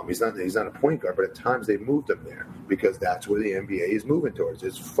 He's not a point guard, but at times they moved him there because that's where the NBA is moving towards.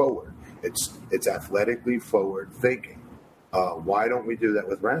 It's forward. It's athletically forward thinking. Why don't we do that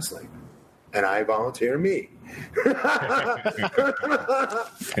with wrestling? And I volunteer me.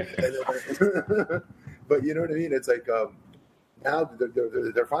 But you know what I mean? It's like now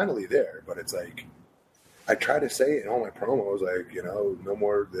they're finally there, but it's like I try to say it in all my promos, no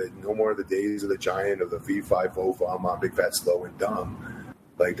more of the days of the giant of the V5 Fofa. I'm big fat slow and dumb.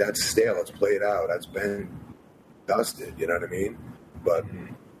 Like that's stale. It's played out. That's been dusted. You know what I mean? But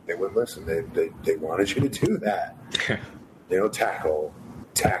they wouldn't listen. They wanted you to do that. Tackle,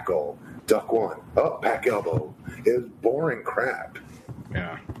 duck one, back elbow. It was boring crap.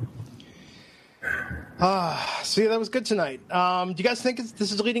 Yeah. So that was good tonight. Do you guys think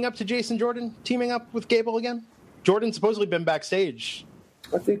this is leading up to Jason Jordan teaming up with Gable again? Jordan's supposedly been backstage.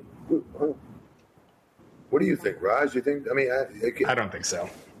 I think What do you think, Raj? You think? I mean, I don't think so.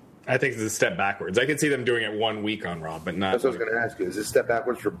 I think it's a step backwards. I can see them doing it 1 week on Raw, but not. That's what I was going to ask you. Is this a step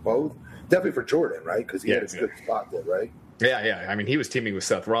backwards for both? Definitely for Jordan, right? Because he had a good spot there, right? Yeah. I mean, he was teaming with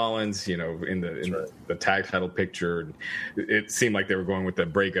Seth Rollins, in the tag title picture. And it seemed like they were going with the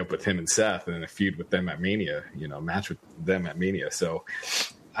breakup with him and Seth, and then a feud with them at Mania. A match with them at Mania. So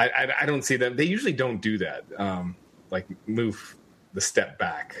I don't see them. They usually don't do that. Like move the step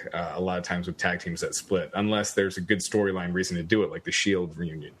back a lot of times with tag teams that split, unless there's a good storyline reason to do it, like the Shield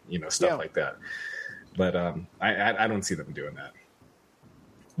reunion, stuff like that. But I don't see them doing that.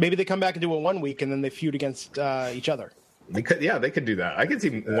 Maybe they come back and do it 1 week and then they feud against each other. They could do that. I could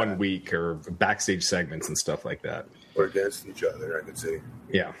see 1 week or backstage segments and stuff like that. Or against each other, I could see.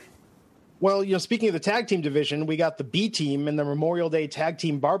 Yeah. Well, speaking of the tag team division, we got the B team in the Memorial Day Tag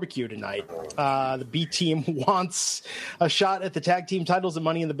Team Barbecue tonight. The B team wants a shot at the tag team titles at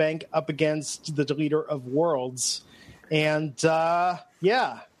Money in the Bank up against the Deleter of Worlds. And,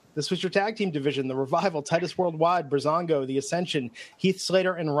 this was your tag team division. The Revival, Titus Worldwide, Breezango, The Ascension, Heath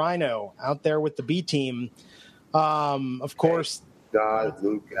Slater, and Rhino out there with the B team. Of course. God,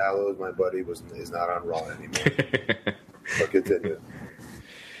 Luke Gallows, my buddy, is not on Raw anymore. But continue.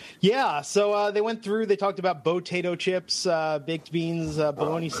 Yeah, so they went through. They talked about potato chips, baked beans,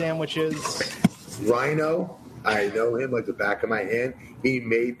 bologna sandwiches. Rhino, I know him like the back of my hand. He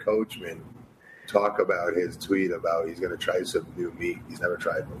made Coachman talk about his tweet about he's going to try some new meat he's never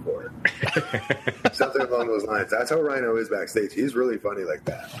tried before. Something along those lines. That's how Rhino is backstage. He's really funny like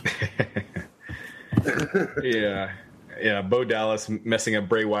that. Yeah. Bo Dallas messing up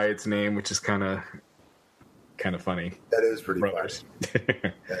Bray Wyatt's name, which is kind of funny. That is pretty funny.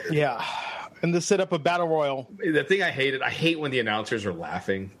 Yeah. And the set up a battle royal. The thing I hate when the announcers are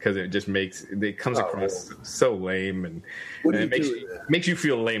laughing because it just comes across so lame, and it makes you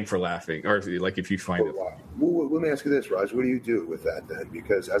feel lame for laughing, or like if you find it. Well, let me ask you this, Raj. What do you do with that then?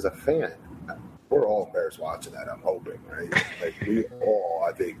 Because as a fan, we're all embarrassed watching that. I'm hoping, right? Like we all,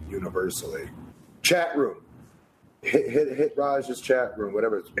 I think, universally. Chat room. Hit Raj's chat room,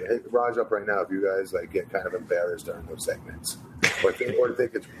 whatever. Hit Raj up right now if you guys get kind of embarrassed during those segments, or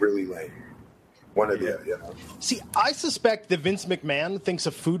think it's really lame. One of the, See, I suspect that Vince McMahon thinks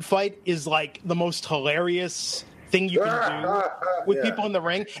a food fight is like the most hilarious thing you can do with people in the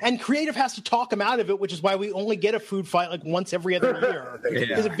ring, and creative has to talk him out of it, which is why we only get a food fight like once every other year.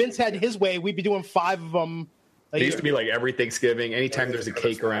 Because if Vince had his way, we'd be doing 5 of them. It used to be like every Thanksgiving. Anytime there's a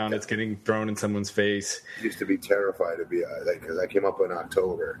cake around, it's getting thrown in someone's face. I used to be terrified to be because I came up in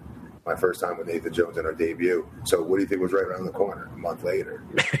October, my first time with Nathan Jones in our debut. So what do you think was right around the corner? A month later,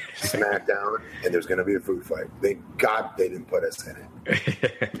 SmackDown, and there's going to be a food fight. Thank God they didn't put us in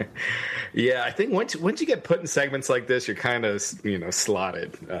it. Yeah, I think once you get put in segments like this, you're kind of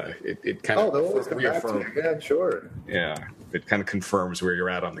slotted. It kind of reaffirms. Yeah, sure. Yeah, it kind of confirms where you're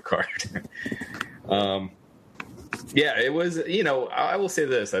at on the card. Yeah, it was. I will say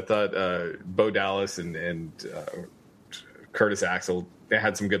this: I thought Bo Dallas and Curtis Axel, they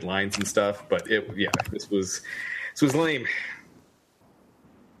had some good lines and stuff, but this was lame.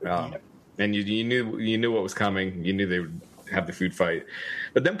 And you knew what was coming. You knew they would have the food fight,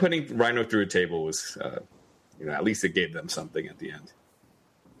 but then putting Rhino through a table was, at least it gave them something at the end.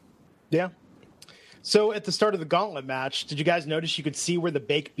 Yeah. So at the start of the gauntlet match, did you guys notice you could see where the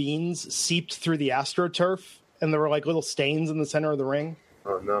baked beans seeped through the AstroTurf, and there were like little stains in the center of the ring?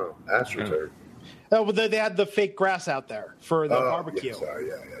 Oh no, AstroTurf. Oh, well, they had the fake grass out there for the barbecue. Yeah, sorry.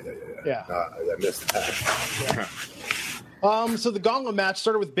 Yeah. I missed that. Yeah. So the gauntlet match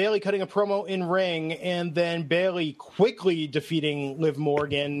started with Bayley cutting a promo in ring, and then Bayley quickly defeating Liv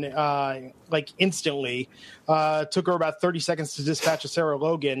Morgan, instantly. Took her about 30 seconds to dispatch a Sarah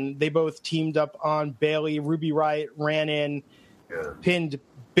Logan. They both teamed up on Bayley. Ruby Riott ran in, pinned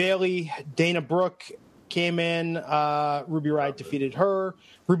Bayley. Dana Brooke came in. Ruby Riott defeated her.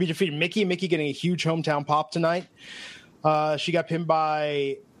 Ruby defeated Mickey. Mickey getting a huge hometown pop tonight. She got pinned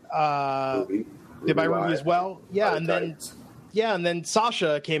by Ruby as well. Yeah, and then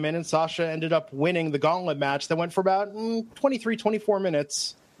Sasha came in, and Sasha ended up winning the gauntlet match that went for about 24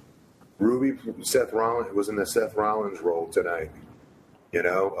 minutes. Ruby, Seth Rollins was in the Seth Rollins role tonight.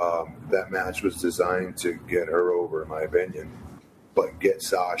 That match was designed to get her over, in my opinion, but get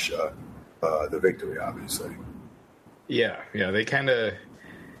Sasha the victory, obviously. Yeah. They kind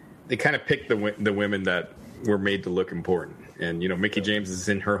of picked the women that were made to look important. And, Mickie James is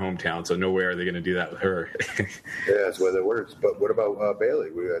in her hometown, so no way are they going to do that with her. Yeah, that's where that works. But what about Bayley?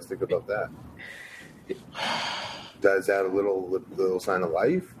 What do you guys think about that? Does that a little sign of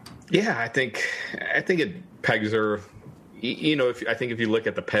life? Yeah, I think it pegs her, I think if you look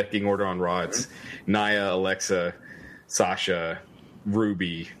at the pecking order on Raw, it's Nia, Alexa, Sasha,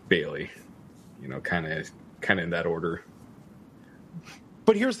 Ruby, Bayley. Kind of in that order.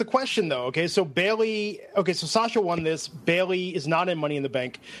 But here's the question, though. Okay, so Sasha won this. Bayley is not in Money in the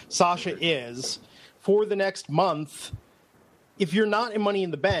Bank. Sasha is. For the next month, if you're not in Money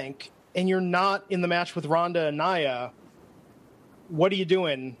in the Bank and you're not in the match with Ronda and Nia, what are you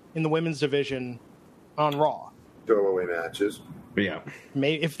doing in the women's division on Raw? Throwaway matches. Yeah.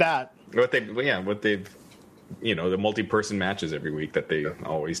 Maybe, if that. What they've, the multi-person matches every week that they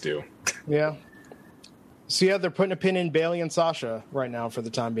always do. Yeah. So, yeah, they're putting a pin in Bayley and Sasha right now for the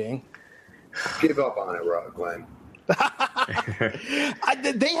time being. Give up on it, Glenn.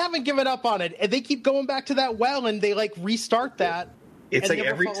 They haven't given up on it. And they keep going back to that well, and they, restart that. It's like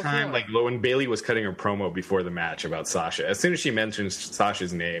every time, when Bayley was cutting her promo before the match about Sasha, as soon as she mentioned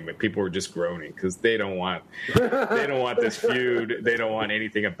Sasha's name, people were just groaning because they don't want this feud. They don't want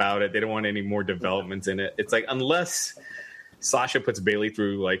anything about it. They don't want any more developments in it. It's like, unless Sasha puts Bayley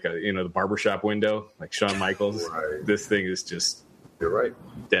through the barbershop window, like Shawn Michaels, right. This thing is just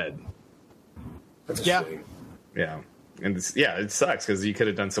dead. That's a shame. Yeah, and it sucks because you could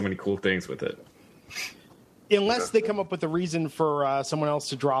have done so many cool things with it. Unless they come up with a reason for someone else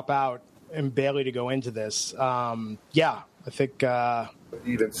to drop out and Bayley to go into this, I think.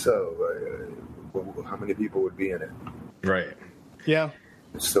 Even so, how many people would be in it? Right. Yeah.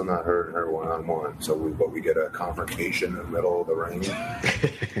 It's still not her one-on-one. So we get a confrontation in the middle of the ring.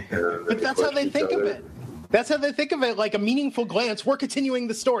 But that's how they think of it. That's how they think of it, like a meaningful glance. We're continuing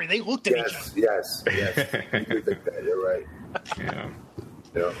the story. They looked at each other. Yes. You do think that. You're right.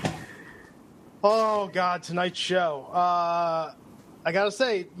 Yeah. Oh, God, tonight's show. I got to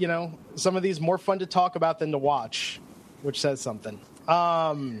say, some of these more fun to talk about than to watch, which says something.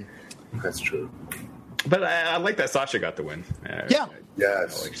 That's true. But I like that Sasha got the win.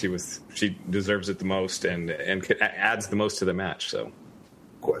 Yes. She deserves it the most and adds the most to the match. So,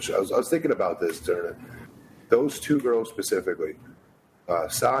 question. I was thinking about this during those two girls specifically,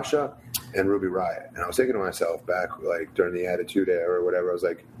 Sasha and Ruby Riott, and I was thinking to myself back during the Attitude Era or whatever. I was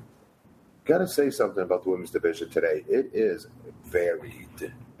like, gotta say something about the women's division today. It is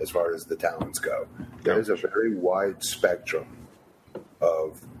varied as far as the talents go. There is a very wide spectrum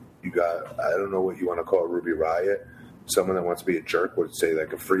of, you got, I don't know what you want to call Ruby Riott. Someone that wants to be a jerk would say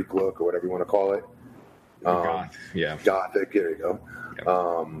like a freak look or whatever you want to call it. Gothic, there you go.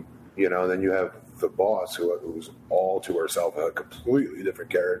 Yep. Then you have the boss who's all to herself, a completely different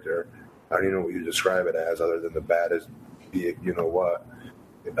character. I don't even know what you describe it as other than the baddest, you know what.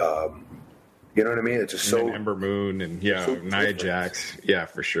 You know what I mean? It's just so Ember Moon and Nia Jax,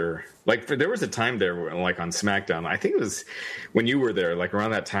 for sure. There was a time there where, on SmackDown, I think it was when you were there,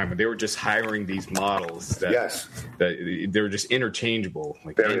 around that time, when they were just hiring these models that they were just interchangeable,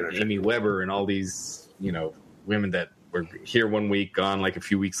 Amy Weber and all these women that were here one week, gone a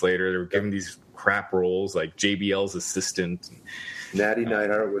few weeks later. They were given these crap roles like JBL's assistant. Natty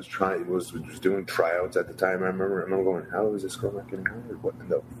Neidhart was doing tryouts at the time. I remember going, how is this girl not getting hired? What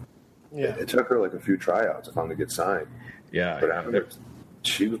the? Yeah. It took her a few tryouts to finally get signed. Yeah. But I remember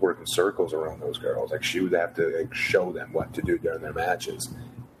she was working circles around those girls. She would have to show them what to do during their matches.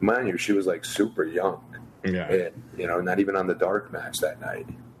 Mind you, she was super young. Yeah. And, not even on the dark match that night.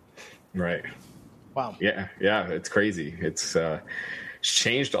 Right. Wow. Yeah. It's crazy. It's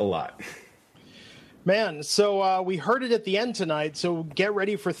changed a lot. Man, so we heard it at the end tonight. So get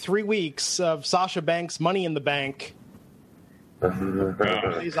ready for 3 weeks of Sasha Banks' Money in the Bank.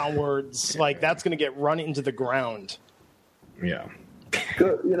 Plays on words. That's going to get run into the ground. Yeah.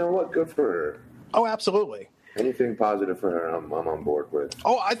 Good. You know what? Good for her. Oh, absolutely. Anything positive for her, I'm on board with.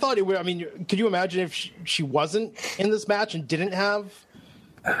 Oh, I thought it would. I mean, could you imagine if she wasn't in this match and didn't have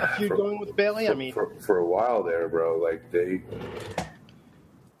a feud going with Bayley? For a while there, bro, they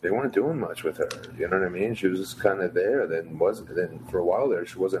weren't doing much with her. You know what I mean? She was just kind of there. Then for a while there,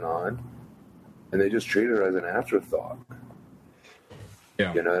 she wasn't on, and they just treated her as an afterthought.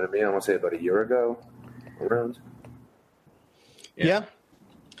 Yeah. You know what I mean? I want to say about a year ago, around. Yeah.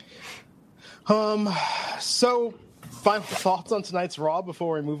 So, final thoughts on tonight's Raw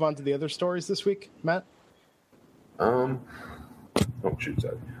before we move on to the other stories this week, Matt? Oh, shoot,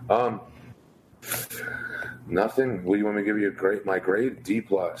 sorry. Nothing. What do you want me to give you? My grade? D+.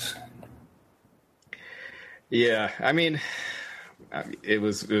 Yeah, it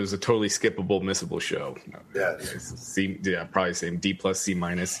was a totally skippable, missable show. Yes. Probably same D+,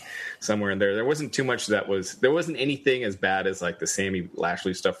 C-, somewhere in there. There wasn't too much there wasn't anything as bad as the Sammy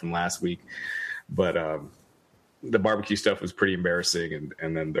Lashley stuff from last week, but the barbecue stuff was pretty embarrassing,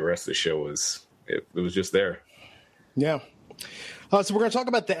 and then the rest of the show was just there. Yeah. So we're going to talk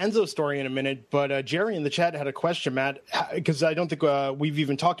about the Enzo story in a minute, but Jerry in the chat had a question, Matt, because I don't think we've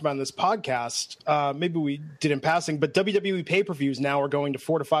even talked about in this podcast. Maybe we did in passing, but WWE pay-per-views now are going to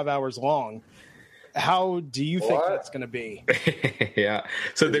 4 to 5 hours long. How do you think that's going to be? Yeah.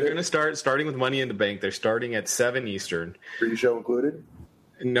 So they're going to starting with Money in the Bank. They're starting at 7 Eastern. Pre-show included?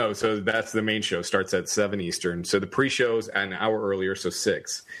 No, so that's the main show. Starts at 7 Eastern. So the pre-show's an hour earlier, so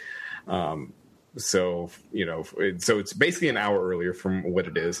 6. So it's basically an hour earlier from what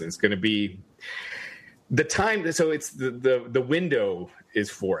it is. And it's going to be the time. So it's the window is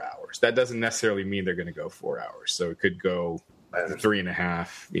 4 hours. That doesn't necessarily mean they're going to go 4 hours. So it could go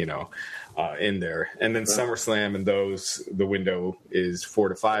 3.5, in there. And then SummerSlam and the window is 4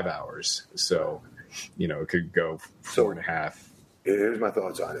 to 5 hours. So, it could go 4.5. Here's my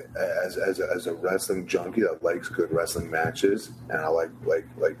thoughts on it. As a wrestling junkie that likes good wrestling matches, and I like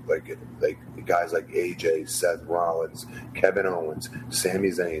guys like AJ, Seth Rollins, Kevin Owens, Sami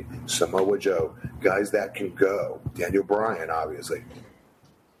Zayn, Samoa Joe, guys that can go. Daniel Bryan, obviously.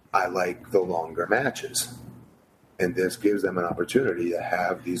 I like the longer matches, and this gives them an opportunity to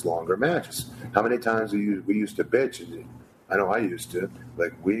have these longer matches. How many times we used to bitch? I know I used to.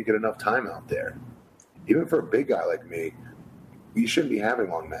 Like, we didn't get enough time out there. Even for a big guy like me, we shouldn't be having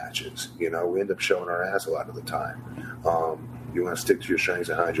long matches. We end up showing our ass a lot of the time. You want to stick to your strengths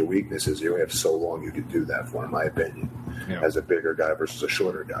and hide your weaknesses. You only have so long you can do that for, in my opinion, as a bigger guy versus a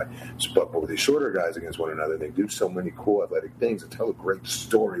shorter guy. But with these shorter guys against one another, they do so many cool athletic things and tell a great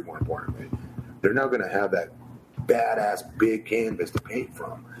story, more importantly. They're now going to have that badass big canvas to paint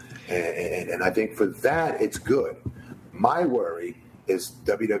from. And I think for that, it's good. My worry is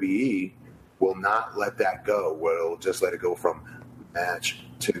WWE will not let that go, where it'll just let it go from match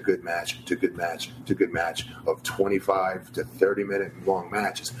to good match to good match to good match of 25 to 30-minute long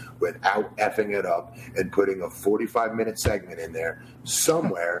matches without effing it up and putting a 45-minute segment in there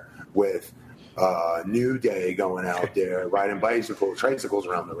somewhere with New Day going out there riding tricycles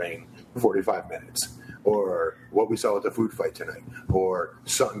around the ring for 45 minutes, or what we saw at the food fight tonight, or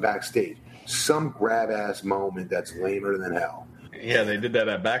something backstage, some grab-ass moment that's lamer than hell. Yeah, they did that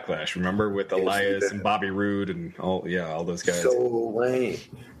at Backlash, remember, with Elias and Bobby Roode and all those guys. So lame.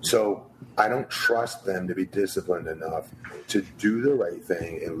 So I don't trust them to be disciplined enough to do the right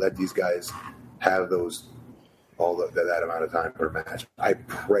thing and let these guys have that amount of time per match. I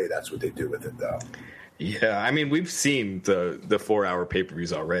pray that's what they do with it, though. Yeah, I mean, we've seen the 4-hour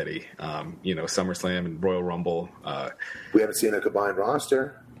pay-per-views already. SummerSlam and Royal Rumble. We haven't seen a combined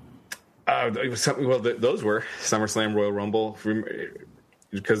roster. Those were SummerSlam, Royal Rumble,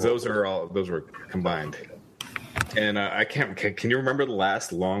 because those were combined. And I can't. Can you remember the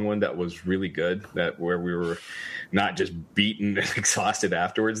last long one that was really good? Where we were not just beaten and exhausted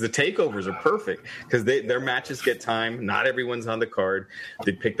afterwards. The takeovers are perfect because their matches get time. Not everyone's on the card.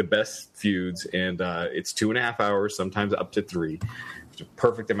 They pick the best feuds, and it's 2.5 hours, sometimes up to 3. It's a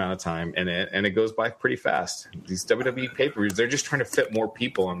perfect amount of time, and it goes by pretty fast. These WWE pay-per-views, they're just trying to fit more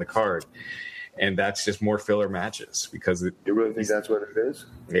people on the card, and that's just more filler matches because you really think that's what it is?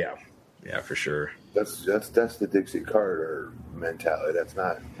 Yeah, for sure. That's the Dixie Carter mentality. That's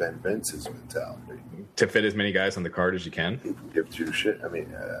not Ben Vince's mentality. To fit as many guys on the card as you can. He give two shit. I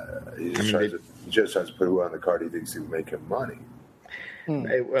mean, he just tries to put who on the card he thinks will make him money.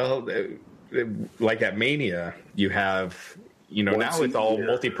 Well, like at Mania, you have. Now it's all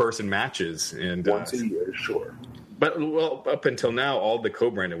multi-person matches, and once a year, sure. But up until now, all the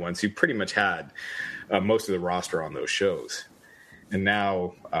co-branded ones, you pretty much had most of the roster on those shows, and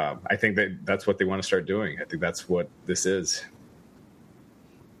now I think that's what they want to start doing. I think that's what this is.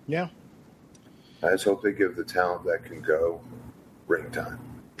 Yeah, I just hope they give the talent that can go ring time,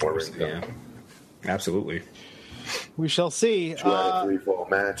 more ring time. Yeah, absolutely. We shall see. 2 out of 3 fall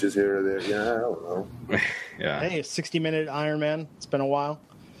matches here or there. Yeah, I don't know. Yeah. Hey, a 60-minute Ironman. It's been a while.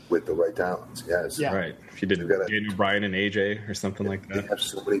 With the right talents, yes. Yeah. Right. If you did Daniel Bryan and AJ or something like that. You have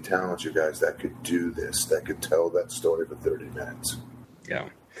so many talents, you guys, that could do this, that could tell that story for 30 minutes. Yeah.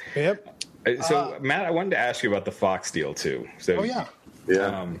 Yep. So, Matt, I wanted to ask you about the Fox deal, too. So, Yeah.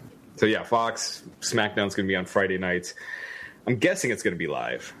 Fox, SmackDown's going to be on Friday nights. I'm guessing it's going to be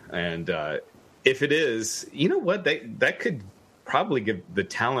live. And if it is, you know what? That could probably give the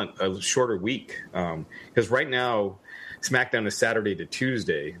talent a shorter week. Because right now, SmackDown is Saturday to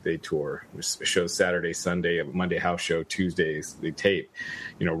Tuesday. They tour. It shows Saturday, Sunday, Monday house show, Tuesdays they tape.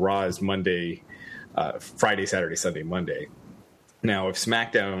 Raw is Monday, Friday, Saturday, Sunday, Monday. Now, if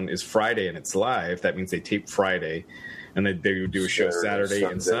SmackDown is Friday and it's live, that means they tape Friday, and then they do a show Saturday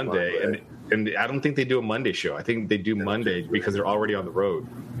and Sunday. And I don't think they do a Monday show. I think they do Monday because they're already on the road.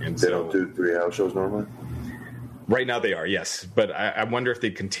 And they don't do 3 house shows normally? Right now they are, yes. But I wonder if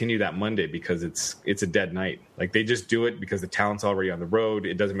they continue that Monday because it's a dead night. Like they just do it because the talent's already on the road.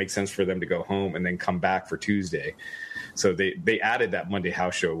 It doesn't make sense for them to go home and then come back for Tuesday. So they added that Monday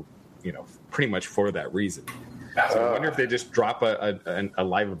house show, pretty much for that reason. So I wonder if they just drop a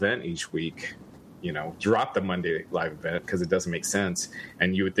live event each week, drop the Monday live event because it doesn't make sense.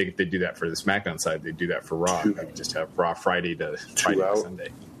 And you would think if they do that for the SmackDown side, they'd do that for Raw. They would just have Raw Friday to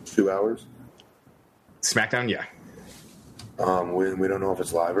Sunday. 2 hours? SmackDown, yeah. We don't know if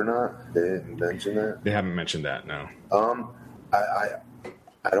it's live or not. They didn't mention that. They haven't mentioned that, no. I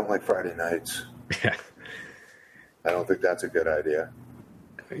don't like Friday nights. Yeah. I don't think that's a good idea.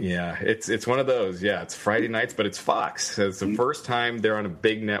 Yeah, it's one of those. Yeah, it's Friday nights, but it's Fox. So it's the first time they're on a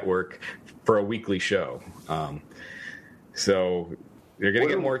big network for a weekly show. So they're going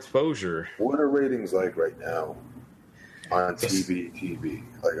to get more exposure. What are ratings like right now? On TV,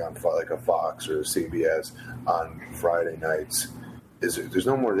 like a Fox or a CBS on Friday nights, there's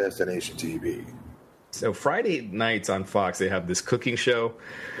no more destination TV. So Friday nights on Fox, they have this cooking show,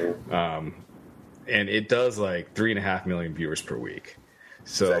 and it does like 3.5 million viewers per week.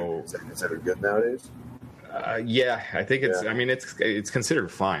 So is that good nowadays? Yeah, I think it's. Yeah. I mean, it's considered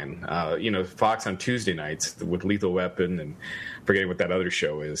fine. Fox on Tuesday nights with Lethal Weapon and forgetting what that other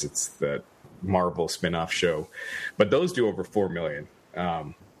show is. It's that Marvel spin-off show, but those do over 4 million.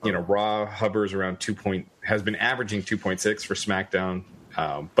 Raw hovers around has been averaging 2.6 for SmackDown,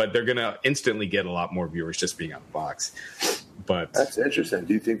 but they're gonna instantly get a lot more viewers just being on Fox. But that's interesting.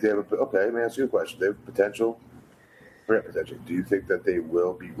 Do you think they have let me ask you a question. They have potential. Do you think that they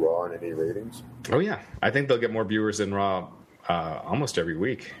will be Raw in any ratings? Oh yeah, I think they'll get more viewers than Raw almost every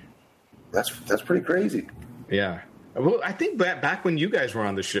week. That's pretty crazy. Yeah. Well, I think back when you guys were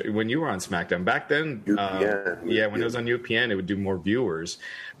on the show, when you were on SmackDown, back then, UPN, when it was on UPN, it would do more viewers.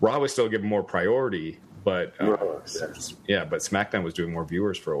 Raw was still given more priority, but but SmackDown was doing more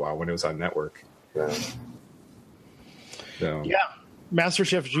viewers for a while when it was on network. Yeah. So. Yeah,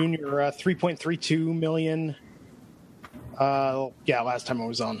 MasterChef Junior 3.32 million. Last time I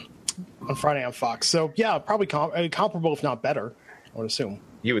was on Friday on Fox. So yeah, probably comparable, if not better, I would assume.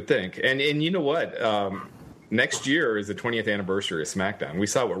 You would think, and you know what? Next year is the 20th anniversary of SmackDown. We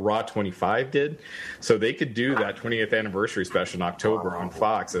saw what Raw 25 did, so they could do that 20th anniversry special in October on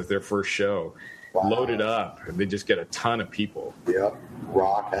Fox as their first show. Wow. Load it up, and they just get a ton of people. Yep,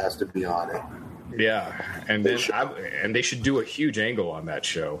 Rock has to be on it. Yeah, and they should do a huge angle on that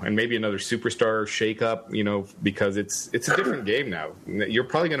show, and maybe another superstar shakeup. Because it's a different game now. You're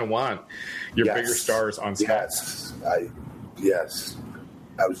probably going to want your bigger stars on SmackDown. Yes,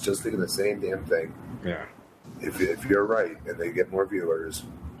 I was just thinking the same damn thing. Yeah. If you're right and they get more viewers,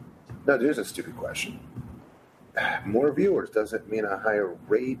 no, there's a stupid question. More viewers doesn't mean a higher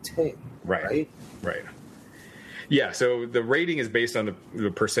rating, right? Right. Yeah, so the rating is based on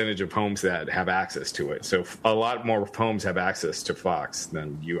the percentage of homes that have access to it. So a lot more homes have access to Fox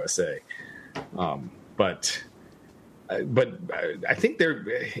than USA. But I think they're,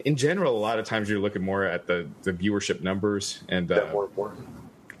 in general, a lot of times you're looking more at the viewership numbers. And more important.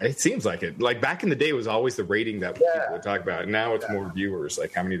 It seems like it. Like back in the day, it was always the rating that people would talk about. And now it's more viewers,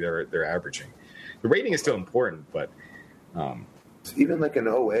 like how many they're averaging. The rating is still important, but even like in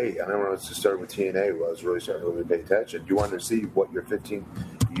 08, I remember when I was starting with TNA, where I was really starting to really pay attention. You wanted to see what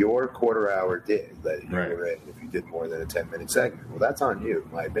your quarter hour did that you were in if you did more than a 10-minute segment. Well, that's on you,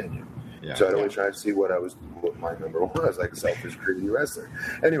 in my opinion. Yeah. So I'd always try to see what my number was, like a selfish, greedy wrestler.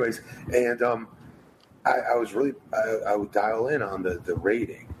 Anyways, and I was really, I would dial in on the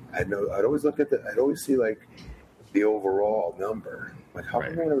rating. I'd always look at I'd always see like the overall number. Like, how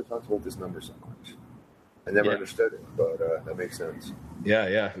come I never talked about this number so much? I never understood it, but that makes sense.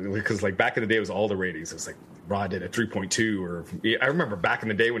 Yeah, because like back in the day, it was all the ratings. It was like Raw did a 3.2, or I remember back in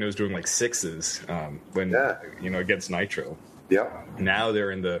the day when it was doing like 6s against Nitro. Yeah. Now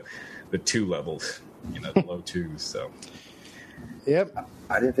they're in the 2 levels, the low 2s. So. Yep.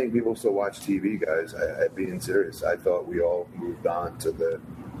 I didn't think people still watch TV, guys. I'm being serious. I thought we all moved on to the,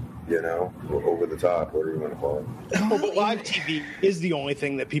 over the top, whatever you want to call it. But live TV is the only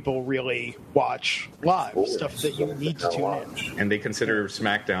thing that people really watch live, stuff that you need to tune in. And they consider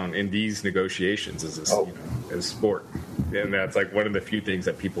SmackDown in these negotiations as as sport. And that's like one of the few things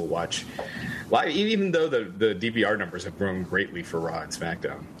that people watch live, even though the DVR numbers have grown greatly for Raw and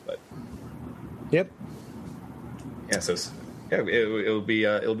SmackDown. But yep. Yeah, so it'll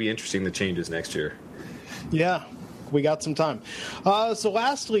be interesting, the changes next year. Yeah. We got some time. So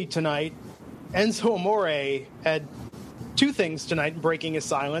lastly tonight, Enzo Amore had two things tonight in breaking his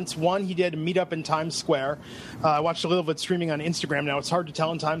silence. One, he did a meetup in Times Square. I watched a little of it streaming on Instagram. Now, it's hard to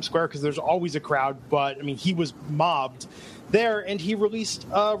tell in Times Square because there's always a crowd, but, I mean, he was mobbed there, and he released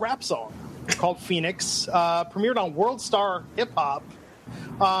a rap song called Phoenix, premiered on World Star Hip Hop.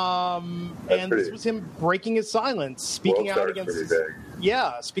 And this was him breaking his silence, speaking out against his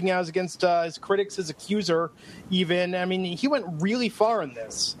critics, his accuser, even. I mean, he went really far in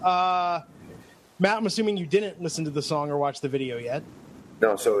this. Matt, I'm assuming you didn't listen to the song or watch the video yet.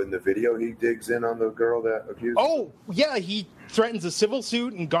 No, so in the video, he digs in on the girl that accused him? Oh, yeah, he threatens a civil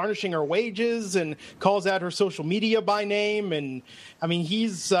suit and garnishing her wages and calls out her social media by name. And, I mean,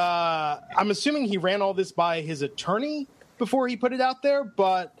 I'm assuming he ran all this by his attorney before he put it out there.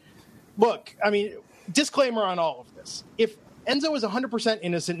 But, look, I mean, disclaimer on all of this. If Enzo is 100%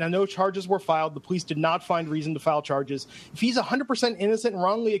 innocent. Now, no charges were filed. The police did not find reason to file charges. If he's 100% innocent and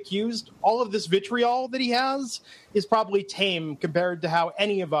wrongly accused, all of this vitriol that he has is probably tame compared to how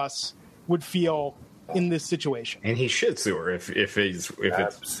any of us would feel in this situation. And he should sue her if it's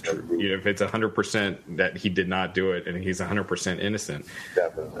 100% that he did not do it and he's 100% innocent.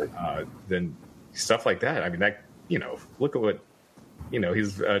 Definitely. Then stuff like that. I mean, that look at what.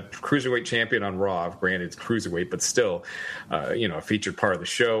 He's a cruiserweight champion on Raw. Granted, it's cruiserweight, but still, a featured part of the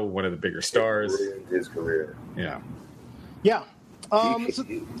show, one of the bigger stars. His career. Yeah. Yeah. I'm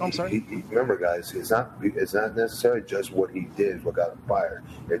sorry. Remember, guys, it's not necessarily just what he did, what got him fired.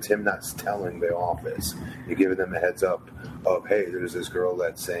 It's him not telling the office. You're giving them a heads up of, hey, there's this girl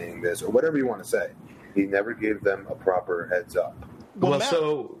that's saying this, or whatever you want to say. He never gave them a proper heads up.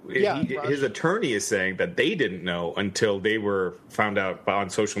 His attorney is saying that they didn't know until they were found out on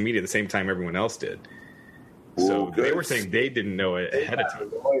social media the same time everyone else did. So they were saying they didn't know it ahead of time.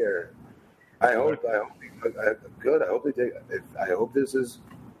 Lawyer. I hope good. I hope they take. I hope this is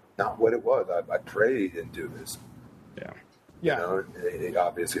not what it was. I pray he didn't do this. Yeah. Yeah.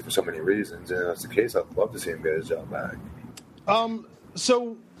 Obviously for so many reasons, and if that's the case, I'd love to see him get his job back.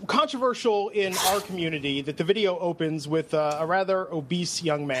 So controversial in our community that the video opens with a rather obese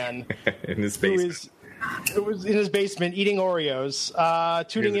young man in his basement. Who was in his basement eating Oreos,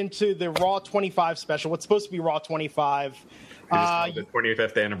 tuning into the Raw 25 special. What's supposed to be Raw 25. The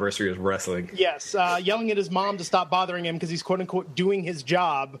 25th anniversary of wrestling. Yes, yelling at his mom to stop bothering him because he's quote unquote doing his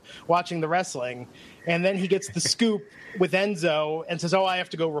job watching the wrestling, and then he gets the scoop with Enzo and says, "Oh, I have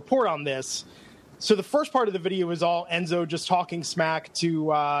to go report on this." So the first part of the video is all Enzo just talking smack to,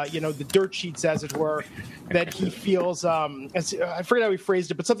 the dirt sheets, as it were, that he feels, I forget how he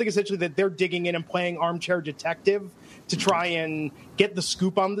phrased it, but something essentially that they're digging in and playing armchair detective to try and get the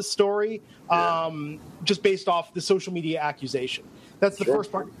scoop on the story, just based off the social media accusation. That's the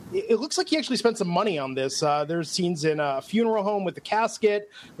first part. It looks like he actually spent some money on this. There's scenes in a funeral home with the casket,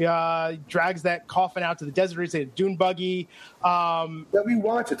 drags that coffin out to the desert, it's a dune buggy. Let me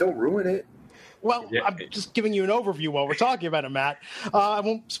watch it. Don't ruin it. Well, yeah. I'm just giving you an overview while we're talking about it, Matt. I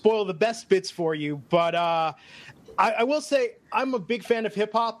won't spoil the best bits for you, but I will say I'm a big fan of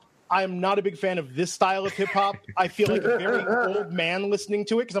hip-hop. I am not a big fan of this style of hip-hop. I feel like a very old man listening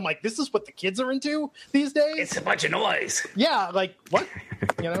to it because I'm like, this is what the kids are into these days? It's a bunch of noise. Yeah, like, what?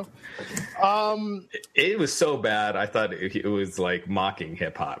 It was so bad, I thought it was like mocking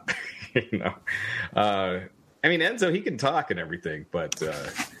hip-hop. I mean, Enzo, he can talk and everything, but...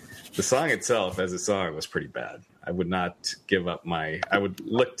 the song itself, as a song, was pretty bad. I would not give up I would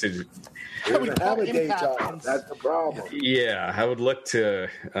look to... That's the problem. Yeah, I would look to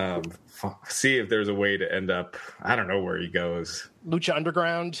see if there's a way to end up... I don't know where he goes. Lucha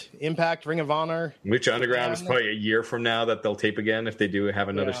Underground, Impact, Ring of Honor. Lucha Underground is probably a year from now that they'll tape again if they do have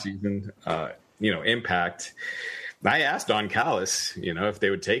another season. Impact. I asked Don Callis, if they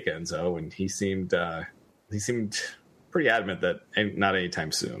would take Enzo, and he seemed pretty adamant that not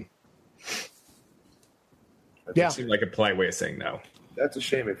anytime soon. It seemed like a polite way of saying no. That's a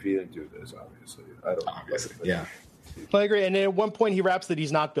shame if he didn't do this, obviously. Yeah. I agree. And at one point he raps that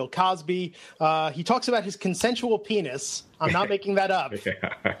he's not Bill Cosby. He talks about his consensual penis. I'm not making that up.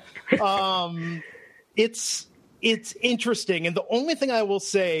 It's interesting. And the only thing I will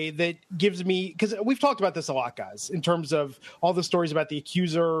say that gives me, because we've talked about this a lot, guys, in terms of all the stories about the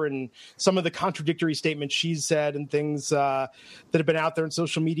accuser and some of the contradictory statements she's said and things that have been out there in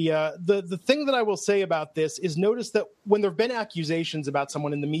social media. The thing that I will say about this is notice that when there have been accusations about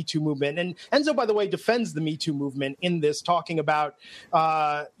someone in the Me Too movement, and Enzo, by the way, defends the Me Too movement in this, talking about,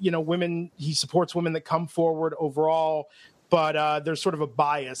 women, he supports women that come forward overall. But there's sort of a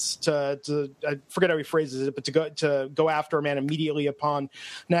bias to I forget how he phrases it, but to go after a man immediately upon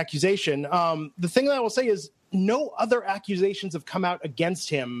an accusation. The thing that I will say is no other accusations have come out against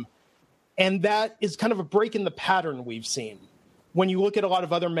him, And that is kind of a break in the pattern we've seen. When you look at a lot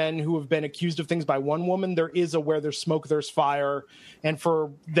of other men who have been accused of things by one woman, there is a where there's smoke, there's fire. And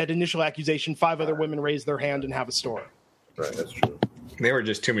for that initial accusation, 5 other women raise their hand and have a story. Right, that's true. There were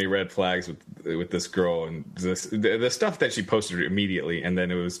just too many red flags with this girl, and the stuff that she posted immediately, and then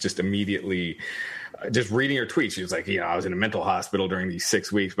it was just immediately just reading her tweets. She was like, I was in a mental hospital during these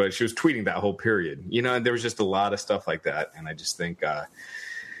 6 weeks, but she was tweeting that whole period. And there was just a lot of stuff like that, and I just think I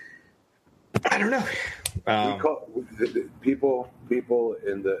don't know. People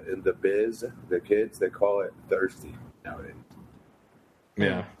in the biz, the kids, they call it thirsty nowadays.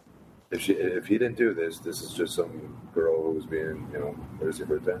 Yeah. If he didn't do this is just some girl who's being, thirsty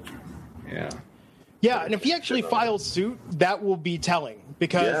for attention. Yeah. Yeah, and if he actually files suit, that will be telling,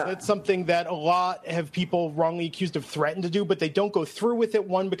 because that's something that a lot have people wrongly accused of threatened to do, but they don't go through with it.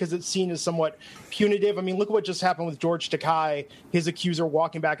 One, because it's seen as somewhat punitive. I mean, look at what just happened with George Takei, his accuser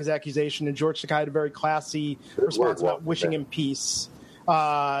walking back his accusation, and George Takei had a very classy response about wishing him peace,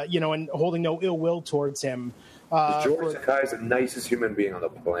 and holding no ill will towards him. George Takei is the nicest human being on the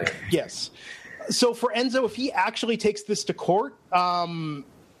planet. Yes. So for Enzo, if he actually takes this to court,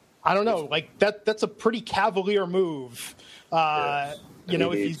 I don't know. Like that's a pretty cavalier move.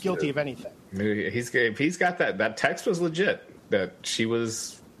 If he's guilty of anything. If he's got that text was legit. That she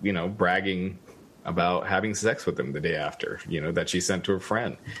was, bragging about having sex with him the day after. That she sent to her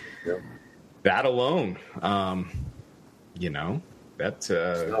friend. Yep. That alone, that's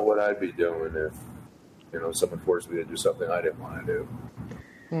not what I'd be doing if someone forced me to do something I didn't want to do.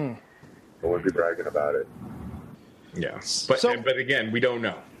 I wouldn't be bragging about it. Yeah, but again, we don't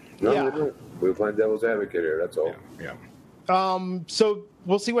know. No, we don't. We're playing devil's advocate here. That's all. Yeah. So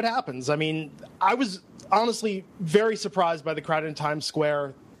we'll see what happens. I mean, I was honestly very surprised by the crowd in Times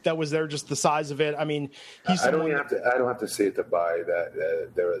Square that was there, just the size of it. I mean, I don't have to see it to buy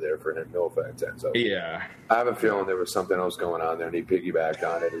that they were there for him. No offense, Enzo. Yeah. I have a feeling there was something else going on there, and he piggybacked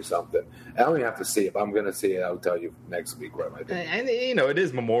on it or something. I don't even have to see it. If I'm going to see it, I'll tell you next week what I think. And it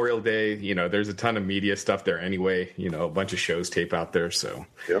is Memorial Day. There's a ton of media stuff there anyway. A bunch of shows tape out there. So.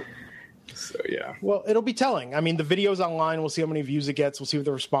 Yep. So, yeah. Well, it'll be telling. I mean, the video's online. We'll see how many views it gets. We'll see what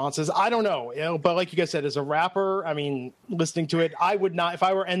the response is. I don't know. But like you guys said, as a rapper, I mean, listening to it, I would not, if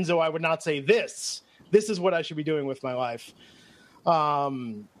I were Enzo, I would not say this is what I should be doing with my life. But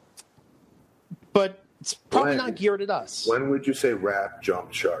it's probably not geared at us. When would you say rap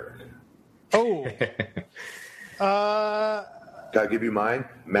jumped shark? Oh. Can I give you mine?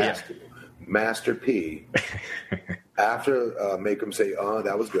 Master P. After Make 'Em Say,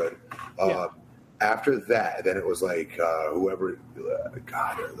 that was good. After that, then it was like whoever,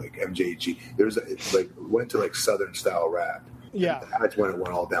 like MJG. There's went to like Southern style rap. Yeah, and that's when it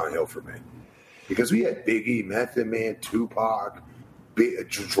went all downhill for me, because we had Biggie, Method Man, Tupac,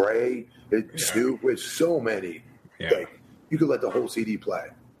 Dre, Snoop, with so many. Yeah. Like you could let the whole CD play.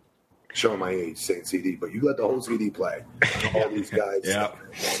 Showing my age, saying CD, but you let the whole CD play. And all these guys,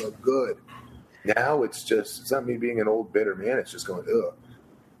 look good. Now it's not me being an old bitter man. It's just going, ugh.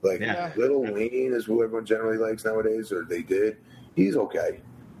 Like, Lil Wayne is who everyone generally likes nowadays, or they did. He's okay.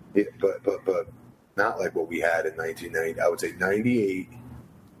 But not like what we had in 1990. I would say 98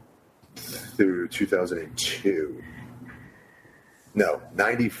 through 2002. No,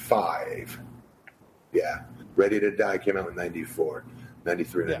 95. Yeah. Ready to Die came out in 94.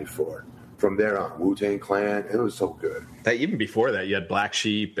 93, 94. From there on, Wu-Tang Clan, it was so good. Even before that, you had Black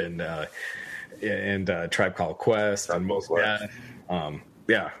Sheep and Tribe Called Quest. I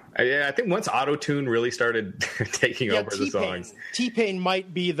think once Auto-Tune really started taking over the songs. T-Pain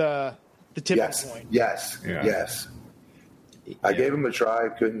might be the tipping point. Yes. I gave him a try,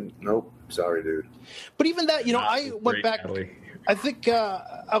 couldn't. Nope. Sorry, dude. But even that, I went back. I think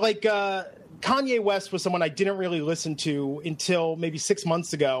Kanye West was someone I didn't really listen to until maybe 6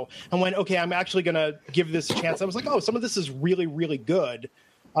 months ago, and went, okay, I'm actually going to give this a chance. I was like, oh, some of this is really, really good,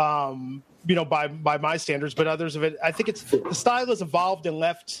 by my standards, but others of it, I think the style has evolved and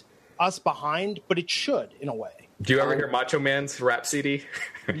left us behind, but it should in a way. Do you ever hear Macho Man's rap CD?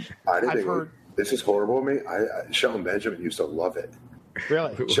 I've heard. This is horrible to me. Shelton Benjamin used to love it.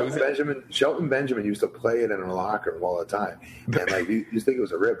 Really? Shelton Benjamin used to play it in a locker room all the time. And like you think it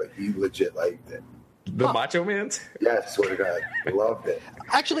was a rib, but he legit liked it. The Macho Man's? Yes, swear to God. Loved it.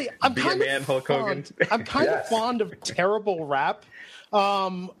 Actually, I'm kind of fond of terrible rap.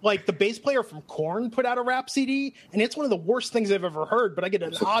 Like the bass player from Korn put out a rap CD, and it's one of the worst things I've ever heard, but I get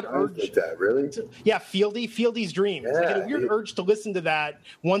an odd urge. Like that, really? Fieldy's Dreams. Yeah, I get a weird urge to listen to that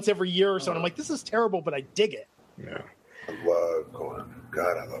once every year or so, and I'm like, this is terrible, but I dig it. Yeah. I love Korn.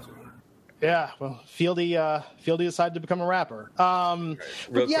 God, I love Korn. Yeah, well, Fieldy decided to become a rapper. I'm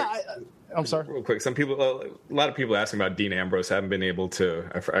sorry. Real quick, a lot of people asking about Dean Ambrose. I haven't been able to.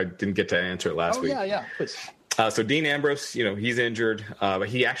 I didn't get to answer it last week. Yeah, please. So Dean Ambrose, he's injured, but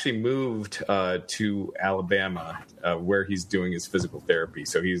he actually moved to Alabama, where he's doing his physical therapy.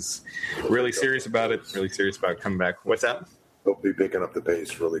 So he's really serious about it. Really serious about coming back. What's that? He'll be picking up the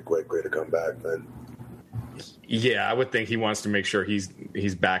pace really quickly to come back then. Yeah, I would think he wants to make sure he's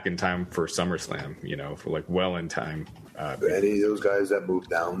back in time for SummerSlam, for well in time. Any of those guys that move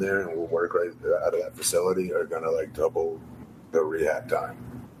down there and will work right out of that facility are going to double the rehab time.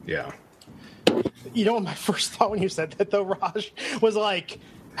 Yeah. My first thought when you said that, though, Raj, was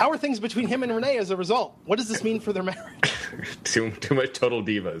how are things between him and Renee as a result? What does this mean for their marriage? Too much total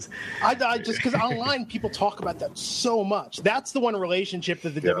divas. I just because online people talk about that so much. That's the one relationship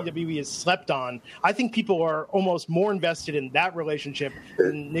that the WWE has slept on. I think people are almost more invested in that relationship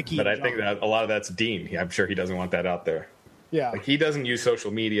than Nikki. But I think that a lot of that's Dean. I'm sure he doesn't want that out there. Yeah, he doesn't use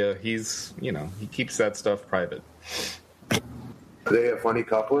social media. He's he keeps that stuff private. Are they a funny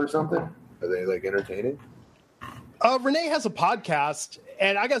couple or something? Are they entertaining? Renee has a podcast,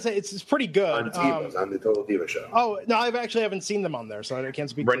 and I gotta say it's pretty good. On the Total Diva show. Oh no, I actually haven't seen them on there, so I can't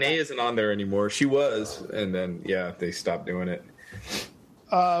speak. Renee isn't on there anymore. She was, and then they stopped doing it.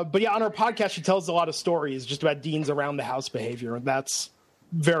 But yeah, on her podcast, she tells a lot of stories just about Dean's around the house behavior, and that's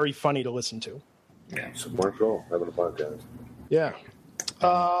very funny to listen to. Yeah, smart girl having a podcast. Yeah.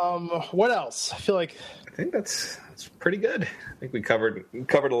 What else? I think that's pretty good. I think we covered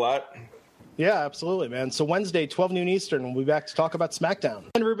a lot. Yeah, absolutely, man. So Wednesday, 12 noon Eastern, we'll be back to talk about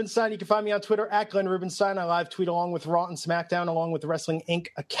SmackDown. Glenn Rubenstein, you can find me on Twitter at Glenn Rubenstein. I live tweet along with Raw and SmackDown, along with the Wrestling Inc.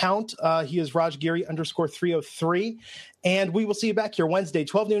 account. He is Rajgiri _303. And we will see you back here Wednesday,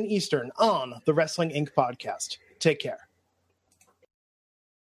 12 noon Eastern on the Wrestling Inc. podcast. Take care.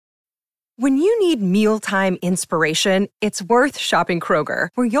 When you need mealtime inspiration, it's worth shopping Kroger,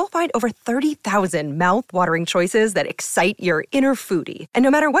 where you'll find over 30,000 mouth-watering choices that excite your inner foodie. And no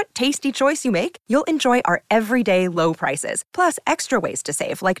matter what tasty choice you make, you'll enjoy our everyday low prices, plus extra ways to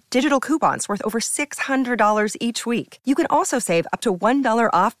save, like digital coupons worth over $600 each week. You can also save up to $1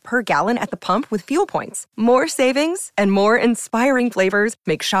 off per gallon at the pump with fuel points. More savings and more inspiring flavors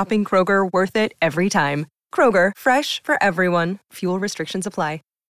make shopping Kroger worth it every time. Kroger, fresh for everyone. Fuel restrictions apply.